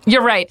world.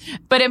 You're right.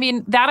 But I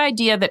mean, that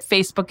idea that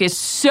Facebook is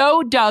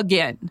so dug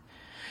in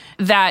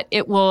that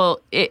it will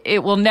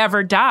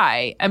never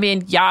die. I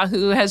mean,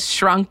 Yahoo has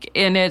shrunk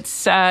it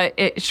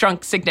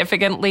shrunk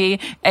significantly.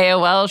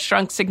 AOL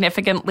shrunk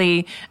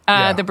significantly.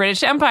 The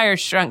British Empire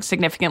shrunk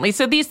significantly.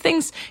 So these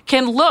things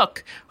can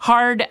look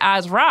hard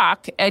as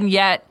rock, and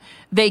yet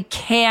they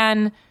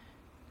can,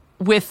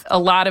 with a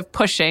lot of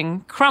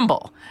pushing,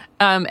 crumble.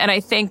 And I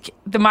think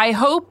my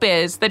hope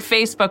is that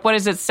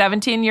Facebook,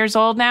 17 years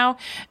old now?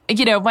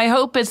 My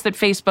hope is that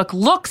Facebook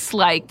looks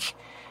like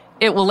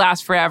it will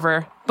last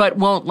forever, but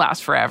won't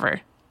last forever.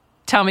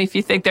 Tell me if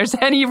you think there's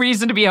any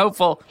reason to be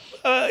hopeful.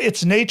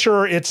 Its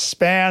nature, its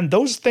span,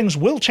 those things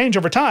will change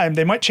over time.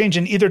 They might change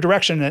in either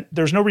direction.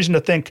 There's no reason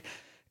to think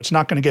it's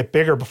not going to get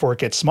bigger before it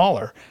gets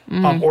smaller,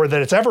 or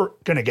that it's ever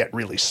going to get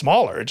really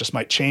smaller. It just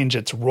might change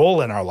its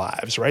role in our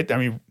lives, right? I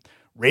mean,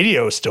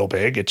 radio is still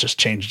big. It just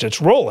changed its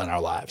role in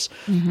our lives.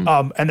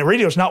 And the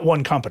radio is not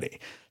one company.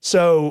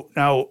 So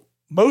now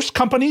most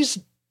companies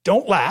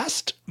don't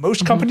last.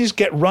 Most companies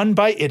get run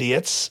by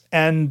idiots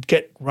and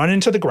get run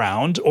into the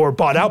ground, or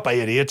bought out by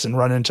idiots and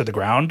run into the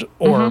ground,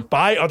 or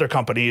by other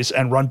companies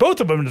and run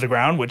both of them into the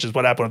ground, which is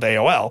what happened with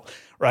AOL,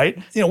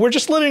 right? We're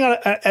just living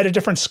at a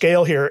different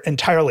scale here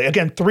entirely.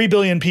 Again, 3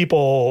 billion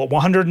people,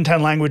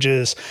 110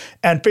 languages,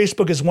 and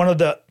Facebook is one of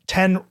the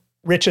 10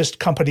 richest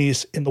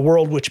companies in the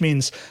world, which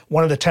means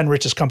one of the 10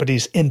 richest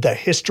companies in the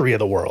history of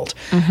the world.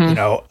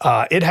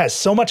 It has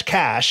so much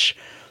cash,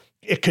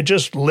 it could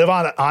just live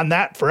on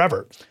that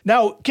forever.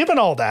 Now, given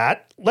all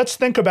that, let's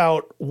think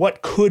about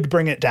what could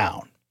bring it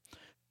down.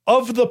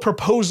 Of the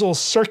proposals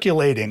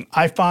circulating,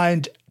 I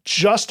find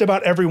just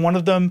about every one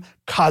of them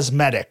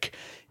cosmetic,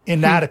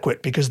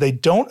 inadequate, because they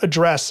don't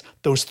address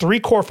those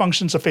three core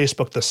functions of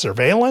Facebook: the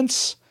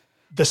surveillance,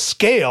 the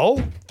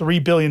scale, 3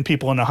 billion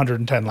people in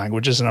 110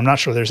 languages, and I'm not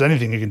sure there's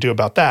anything you can do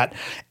about that,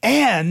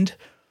 and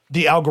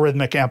the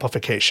algorithmic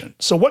amplification.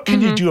 So what can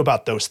you do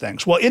about those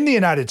things? Well, in the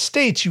United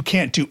States, you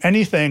can't do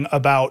anything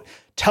about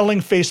telling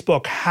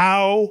Facebook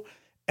how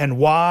and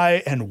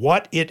why and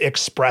what it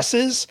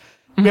expresses.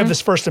 We have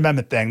this First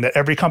Amendment thing that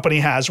every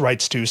company has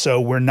rights to, so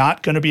we're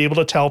not going to be able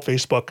to tell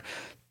Facebook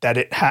that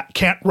it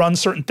can't run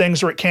certain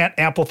things or it can't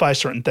amplify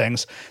certain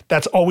things.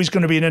 That's always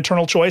going to be an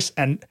internal choice,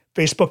 and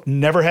Facebook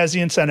never has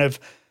the incentive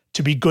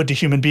to be good to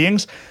human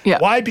beings.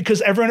 Why?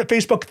 Because everyone at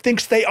Facebook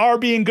thinks they are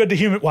being good to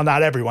human. Well,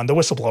 not everyone. The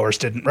whistleblowers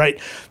didn't, right?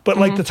 But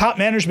like the top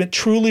management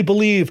truly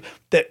believe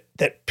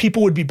that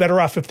people would be better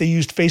off if they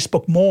used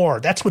Facebook more.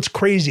 That's what's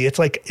crazy. It's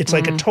like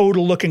a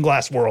total looking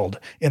glass world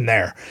in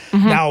there.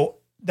 Now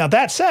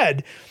that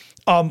said,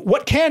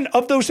 what can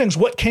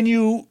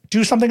you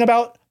do something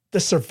about?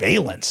 The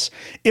surveillance.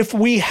 If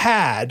we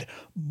had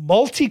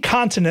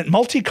multi-continent,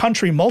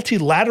 multi-country,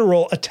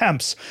 multilateral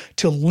attempts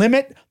to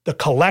limit the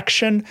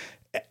collection,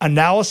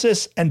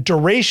 analysis, and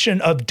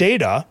duration of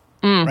data,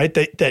 right?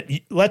 That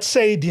let's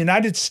say the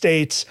United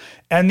States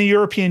and the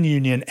European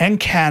Union and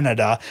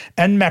Canada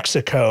and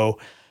Mexico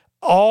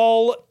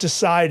all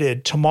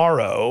decided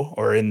tomorrow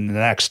or in the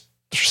next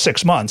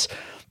 6 months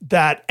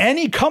that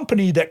any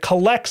company that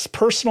collects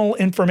personal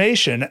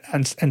information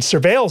and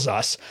surveils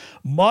us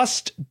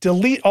must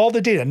delete all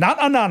the data, not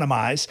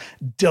anonymize,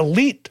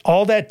 delete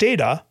all that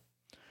data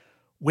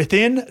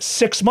within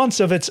 6 months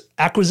of its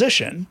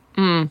acquisition.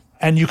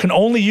 And you can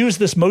only use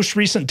this most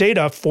recent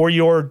data for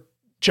your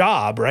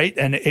job, right?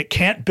 And it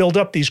can't build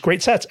up these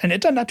great sets. And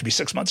it doesn't have to be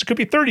 6 months. It could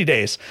be 30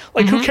 days.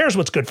 Like, who cares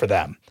what's good for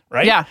them,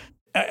 right? Yeah.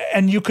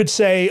 And you could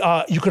say,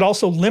 you could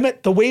also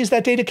limit the ways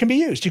that data can be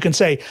used. You can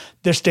say,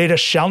 this data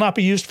shall not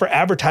be used for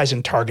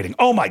advertising targeting.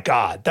 Oh my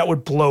God, that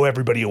would blow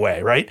everybody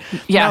away, right?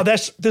 Yeah. Now,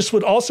 this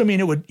would also mean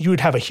you would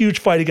have a huge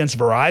fight against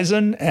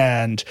Verizon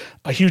and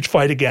a huge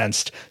fight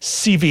against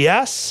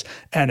CVS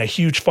and a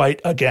huge fight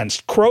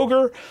against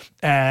Kroger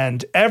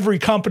and every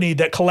company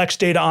that collects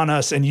data on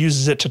us and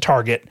uses it to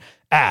target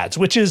ads,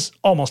 which is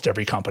almost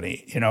every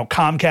company,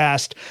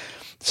 Comcast.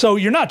 So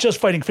you're not just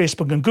fighting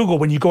Facebook and Google.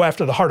 When you go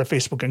after the heart of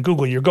Facebook and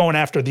Google, you're going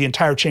after the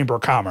entire Chamber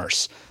of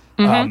Commerce.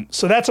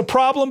 So that's a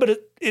problem, but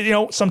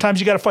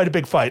sometimes you got to fight a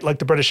big fight, like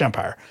the British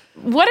Empire.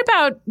 What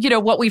about,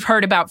 what we've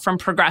heard about from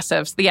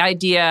progressives, the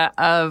idea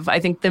of,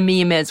 I think the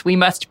meme is, we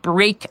must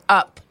break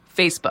up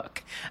Facebook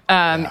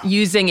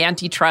using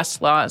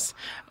antitrust laws.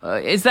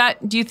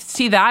 Do you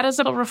see that as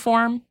a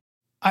reform?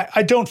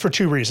 I don't, for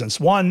two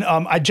reasons. One,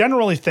 I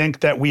generally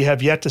think that we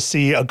have yet to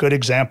see a good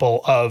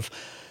example of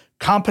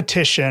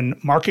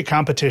market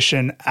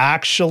competition,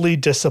 actually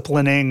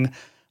disciplining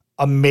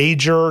a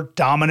major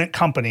dominant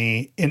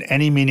company in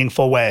any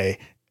meaningful way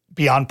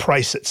beyond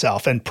price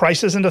itself. And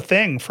price isn't a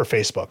thing for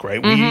Facebook,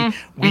 right?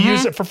 We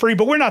use it for free,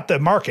 but we're not the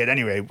market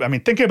anyway. I mean,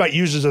 thinking about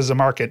users as a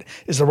market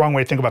is the wrong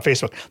way to think about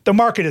Facebook. The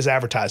market is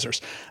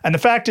advertisers. And the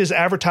fact is,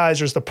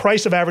 the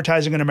price of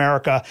advertising in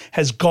America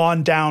has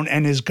gone down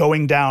and is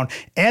going down.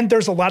 And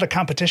there's a lot of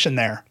competition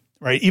there.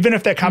 right? Even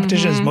if that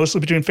competition is mostly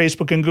between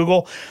Facebook and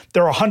Google,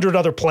 there are 100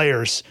 other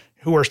players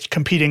who are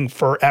competing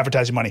for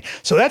advertising money.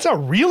 So that's a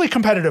really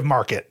competitive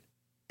market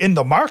in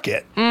the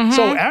market.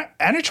 So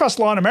antitrust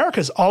law in America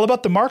is all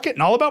about the market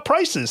and all about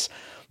prices,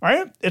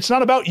 right? It's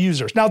not about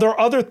users. Now, there are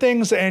other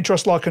things that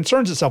antitrust law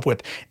concerns itself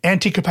with.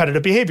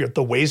 Anti-competitive behavior,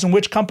 the ways in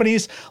which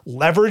companies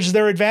leverage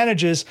their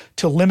advantages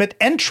to limit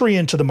entry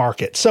into the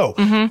market. So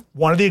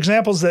one of the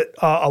examples that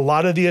a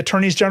lot of the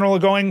attorneys general are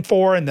going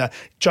for and the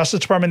Justice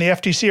Department and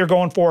the FTC are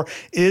going for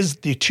is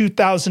the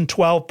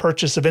 2012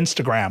 purchase of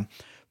Instagram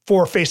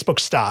for Facebook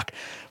stock.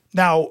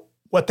 Now,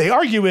 what they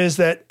argue is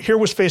that here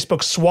was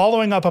Facebook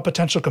swallowing up a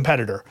potential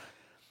competitor.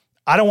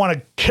 I don't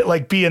want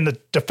to be in the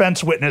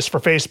defense witness for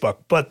Facebook,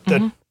 but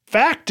the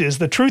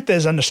truth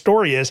is, and the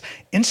story is,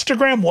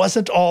 Instagram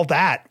wasn't all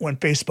that when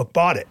Facebook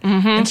bought it.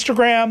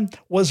 Instagram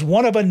was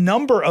one of a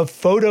number of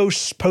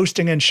photos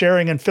posting and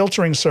sharing and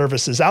filtering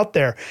services out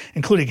there,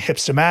 including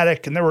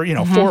Hipstamatic, and there were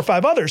 4 or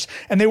 5 others,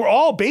 and they were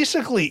all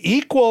basically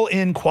equal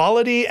in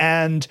quality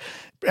and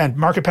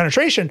market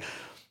penetration.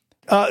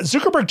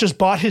 Zuckerberg just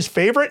bought his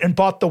favorite and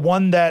bought the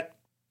one that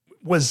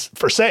was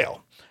for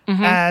sale.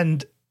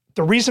 And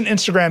the reason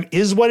Instagram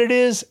is what it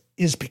is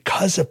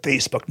because of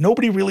Facebook.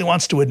 Nobody really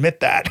wants to admit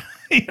that,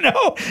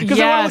 Because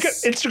I want to look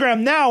at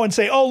Instagram now and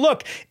say, oh,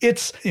 look,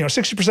 it's,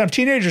 60% of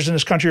teenagers in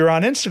this country are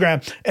on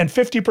Instagram and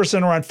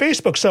 50% are on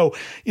Facebook. So,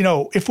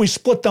 if we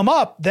split them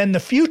up, then the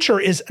future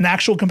is an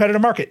actual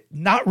competitive market.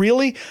 Not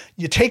really.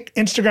 You take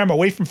Instagram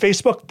away from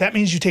Facebook. That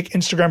means you take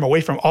Instagram away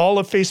from all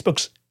of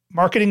Facebook's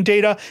marketing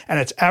data and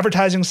its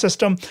advertising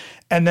system.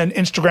 And then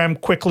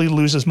Instagram quickly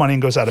loses money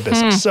and goes out of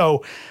business.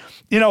 So,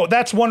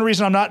 that's one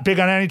reason I'm not big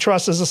on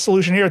antitrust as a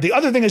solution here. The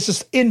other thing is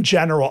just in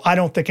general, I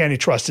don't think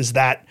antitrust is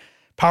that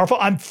powerful.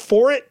 I'm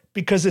for it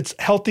because it's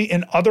healthy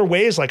in other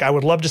ways. Like I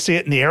would love to see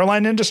it in the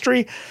airline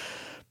industry,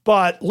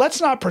 but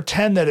let's not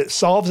pretend that it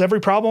solves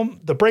every problem.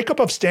 The breakup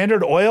of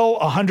Standard Oil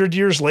 100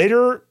 years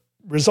later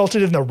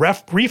resulted in the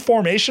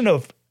reformation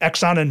of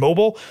Exxon and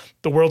Mobil,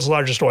 the world's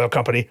largest oil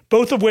company,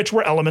 both of which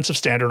were elements of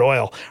Standard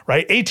Oil,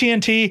 right?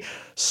 AT&T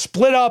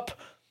split up,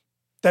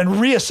 then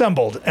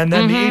reassembled. And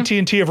then the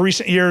AT&T of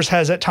recent years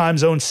has at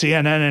times owned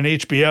CNN and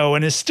HBO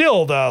and is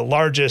still the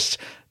largest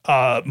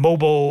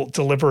mobile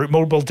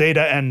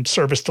data and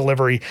service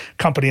delivery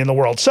company in the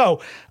world.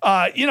 So,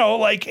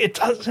 it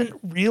doesn't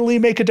really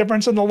make a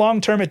difference in the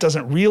long term. It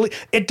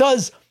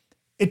does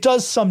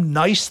some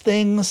nice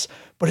things,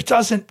 but it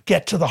doesn't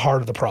get to the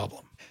heart of the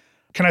problem.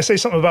 Can I say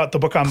something about the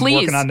book I'm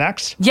working on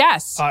next?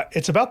 Yes.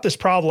 It's about this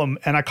problem,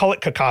 and I call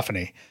it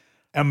cacophony.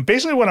 And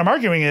basically what I'm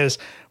arguing is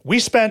we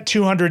spent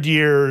 200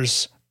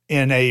 years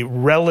in a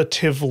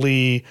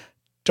relatively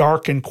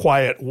dark and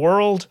quiet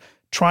world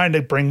trying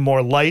to bring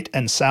more light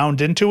and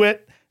sound into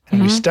it.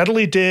 And we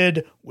steadily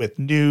did with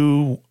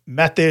new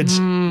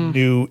methods,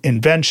 new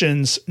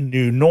inventions,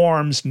 new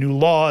norms, new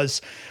laws.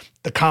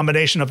 The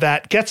combination of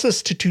that gets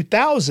us to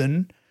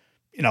 2000,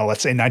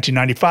 let's say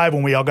 1995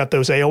 when we all got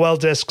those AOL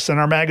discs in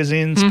our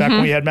magazines, back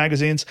when we had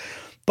magazines.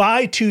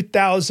 By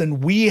 2000,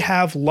 we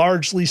have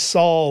largely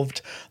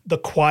solved the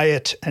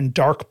quiet and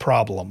dark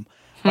problem.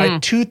 By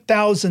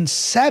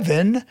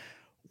 2007,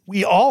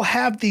 we all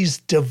have these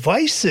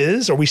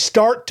devices, or we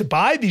start to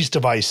buy these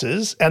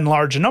devices in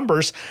large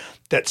numbers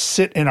that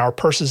sit in our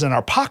purses and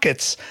our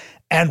pockets.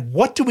 And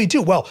what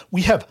do? Well,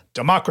 we have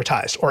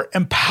democratized or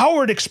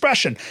empowered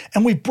expression,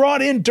 and we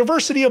brought in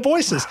diversity of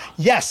voices.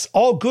 Yes,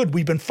 all good.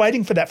 We've been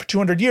fighting for that for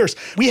 200 years.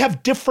 We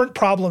have different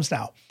problems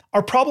now.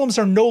 Our problems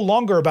are no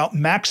longer about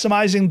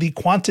maximizing the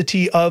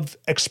quantity of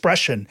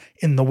expression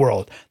in the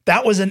world.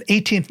 That was an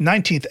 18th,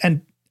 19th,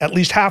 and at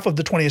least half of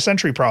the 20th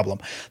century problem.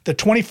 The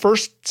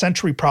 21st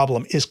century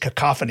problem is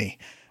cacophony,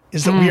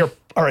 is that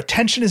our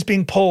attention is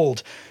being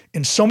pulled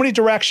in so many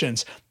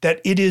directions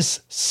that it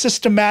is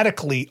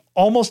systematically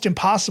almost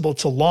impossible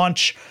to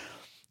launch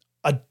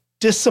a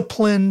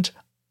disciplined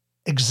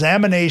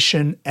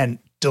examination and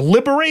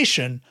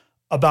deliberation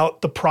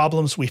about the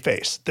problems we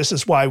face. This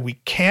is why we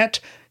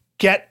can't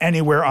get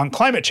anywhere on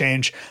climate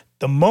change.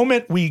 The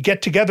moment we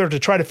get together to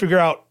try to figure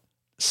out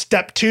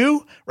step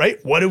 2,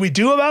 right? What do we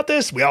do about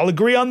this? We all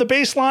agree on the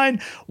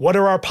baseline. What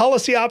are our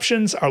policy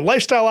options, our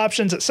lifestyle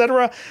options, et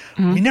cetera?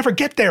 We never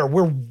get there.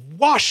 We're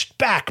washed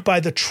back by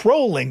the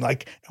trolling,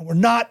 and we're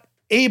not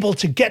able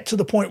to get to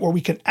the point where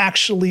we can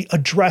actually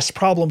address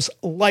problems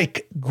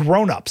like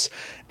grown-ups.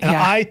 And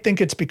I think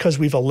it's because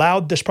we've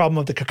allowed this problem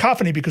of the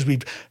cacophony because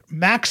we've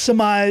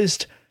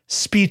maximized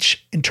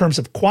speech in terms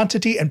of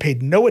quantity and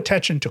paid no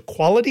attention to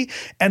quality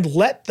and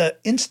let the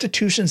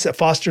institutions that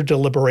foster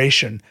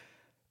deliberation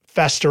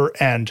fester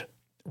and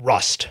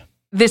rust.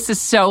 This is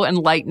so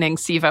enlightening,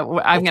 Siva.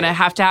 I'm going to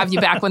have you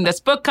back when this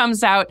book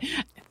comes out.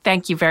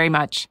 Thank you very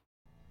much.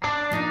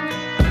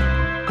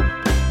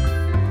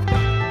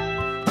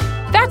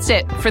 That's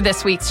it for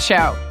this week's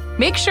show.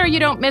 Make sure you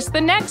don't miss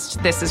the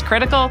next This is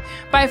Critical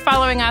by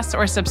following us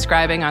or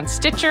subscribing on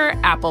Stitcher,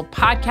 Apple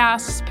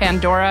Podcasts,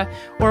 Pandora,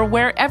 or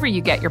wherever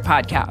you get your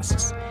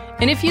podcasts.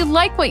 And if you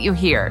like what you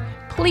hear,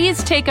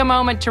 please take a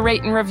moment to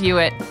rate and review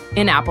it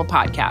in Apple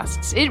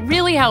Podcasts. It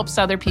really helps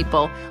other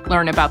people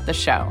learn about the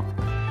show.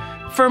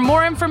 For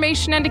more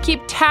information and to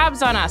keep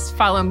tabs on us,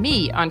 follow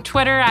me on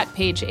Twitter at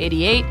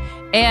page88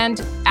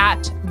 and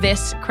at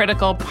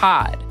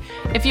thiscriticalpod.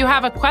 If you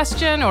have a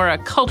question or a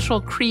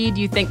cultural creed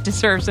you think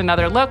deserves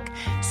another look,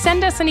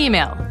 send us an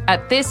email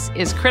at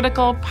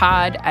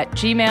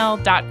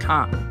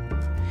thisiscriticalpod@gmail.com.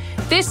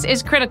 This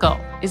is Critical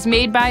is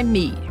made by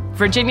me,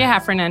 Virginia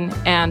Heffernan,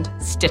 and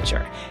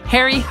Stitcher.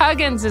 Harry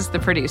Huggins is the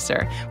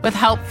producer, with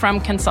help from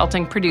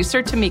consulting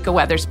producer Tamika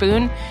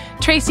Weatherspoon.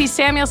 Tracy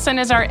Samuelson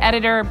is our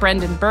editor.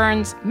 Brendan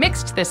Burns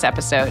mixed this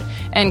episode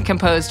and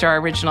composed our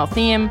original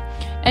theme.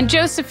 And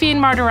Josephine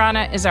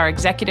Martirana is our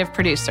executive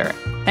producer.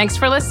 Thanks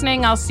for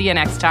listening. I'll see you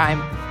next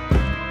time.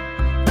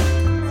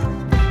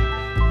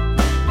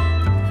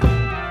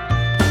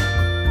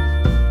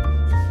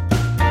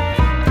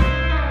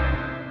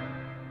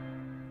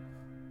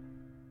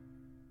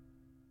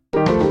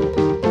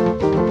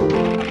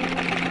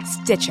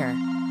 Stitcher.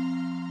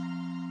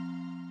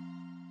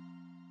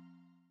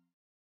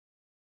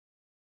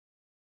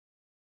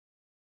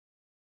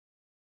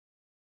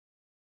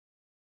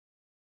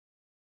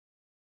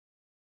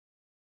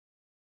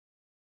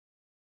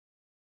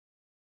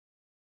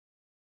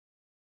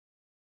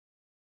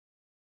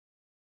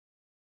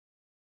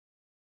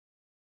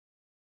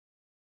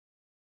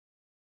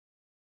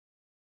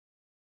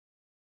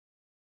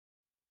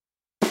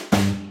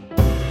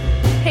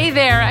 Hey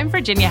there, I'm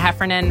Virginia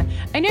Heffernan.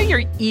 I know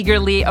you're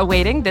eagerly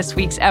awaiting this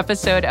week's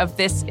episode of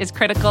This is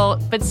Critical,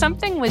 but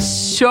something was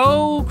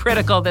so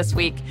critical this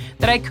week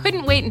that I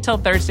couldn't wait until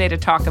Thursday to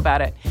talk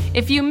about it.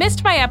 If you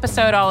missed my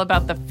episode all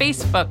about the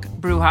Facebook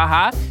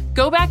brouhaha,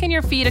 go back in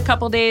your feed a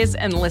couple days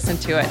and listen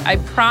to it. I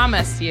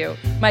promise you,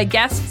 my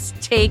guest's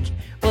take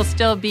will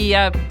still be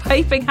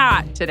piping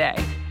hot today.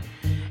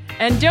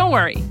 And don't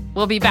worry,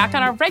 we'll be back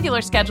on our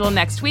regular schedule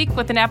next week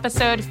with an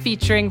episode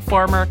featuring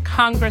former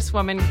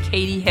Congresswoman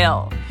Katie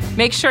Hill.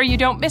 Make sure you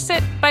don't miss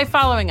it by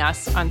following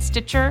us on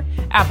Stitcher,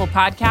 Apple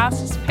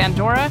Podcasts,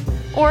 Pandora,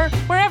 or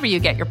wherever you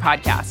get your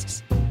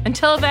podcasts.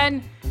 Until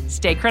then,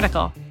 stay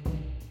critical.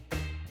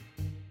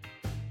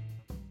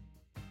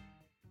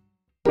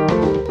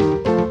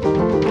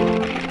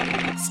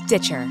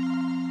 Stitcher.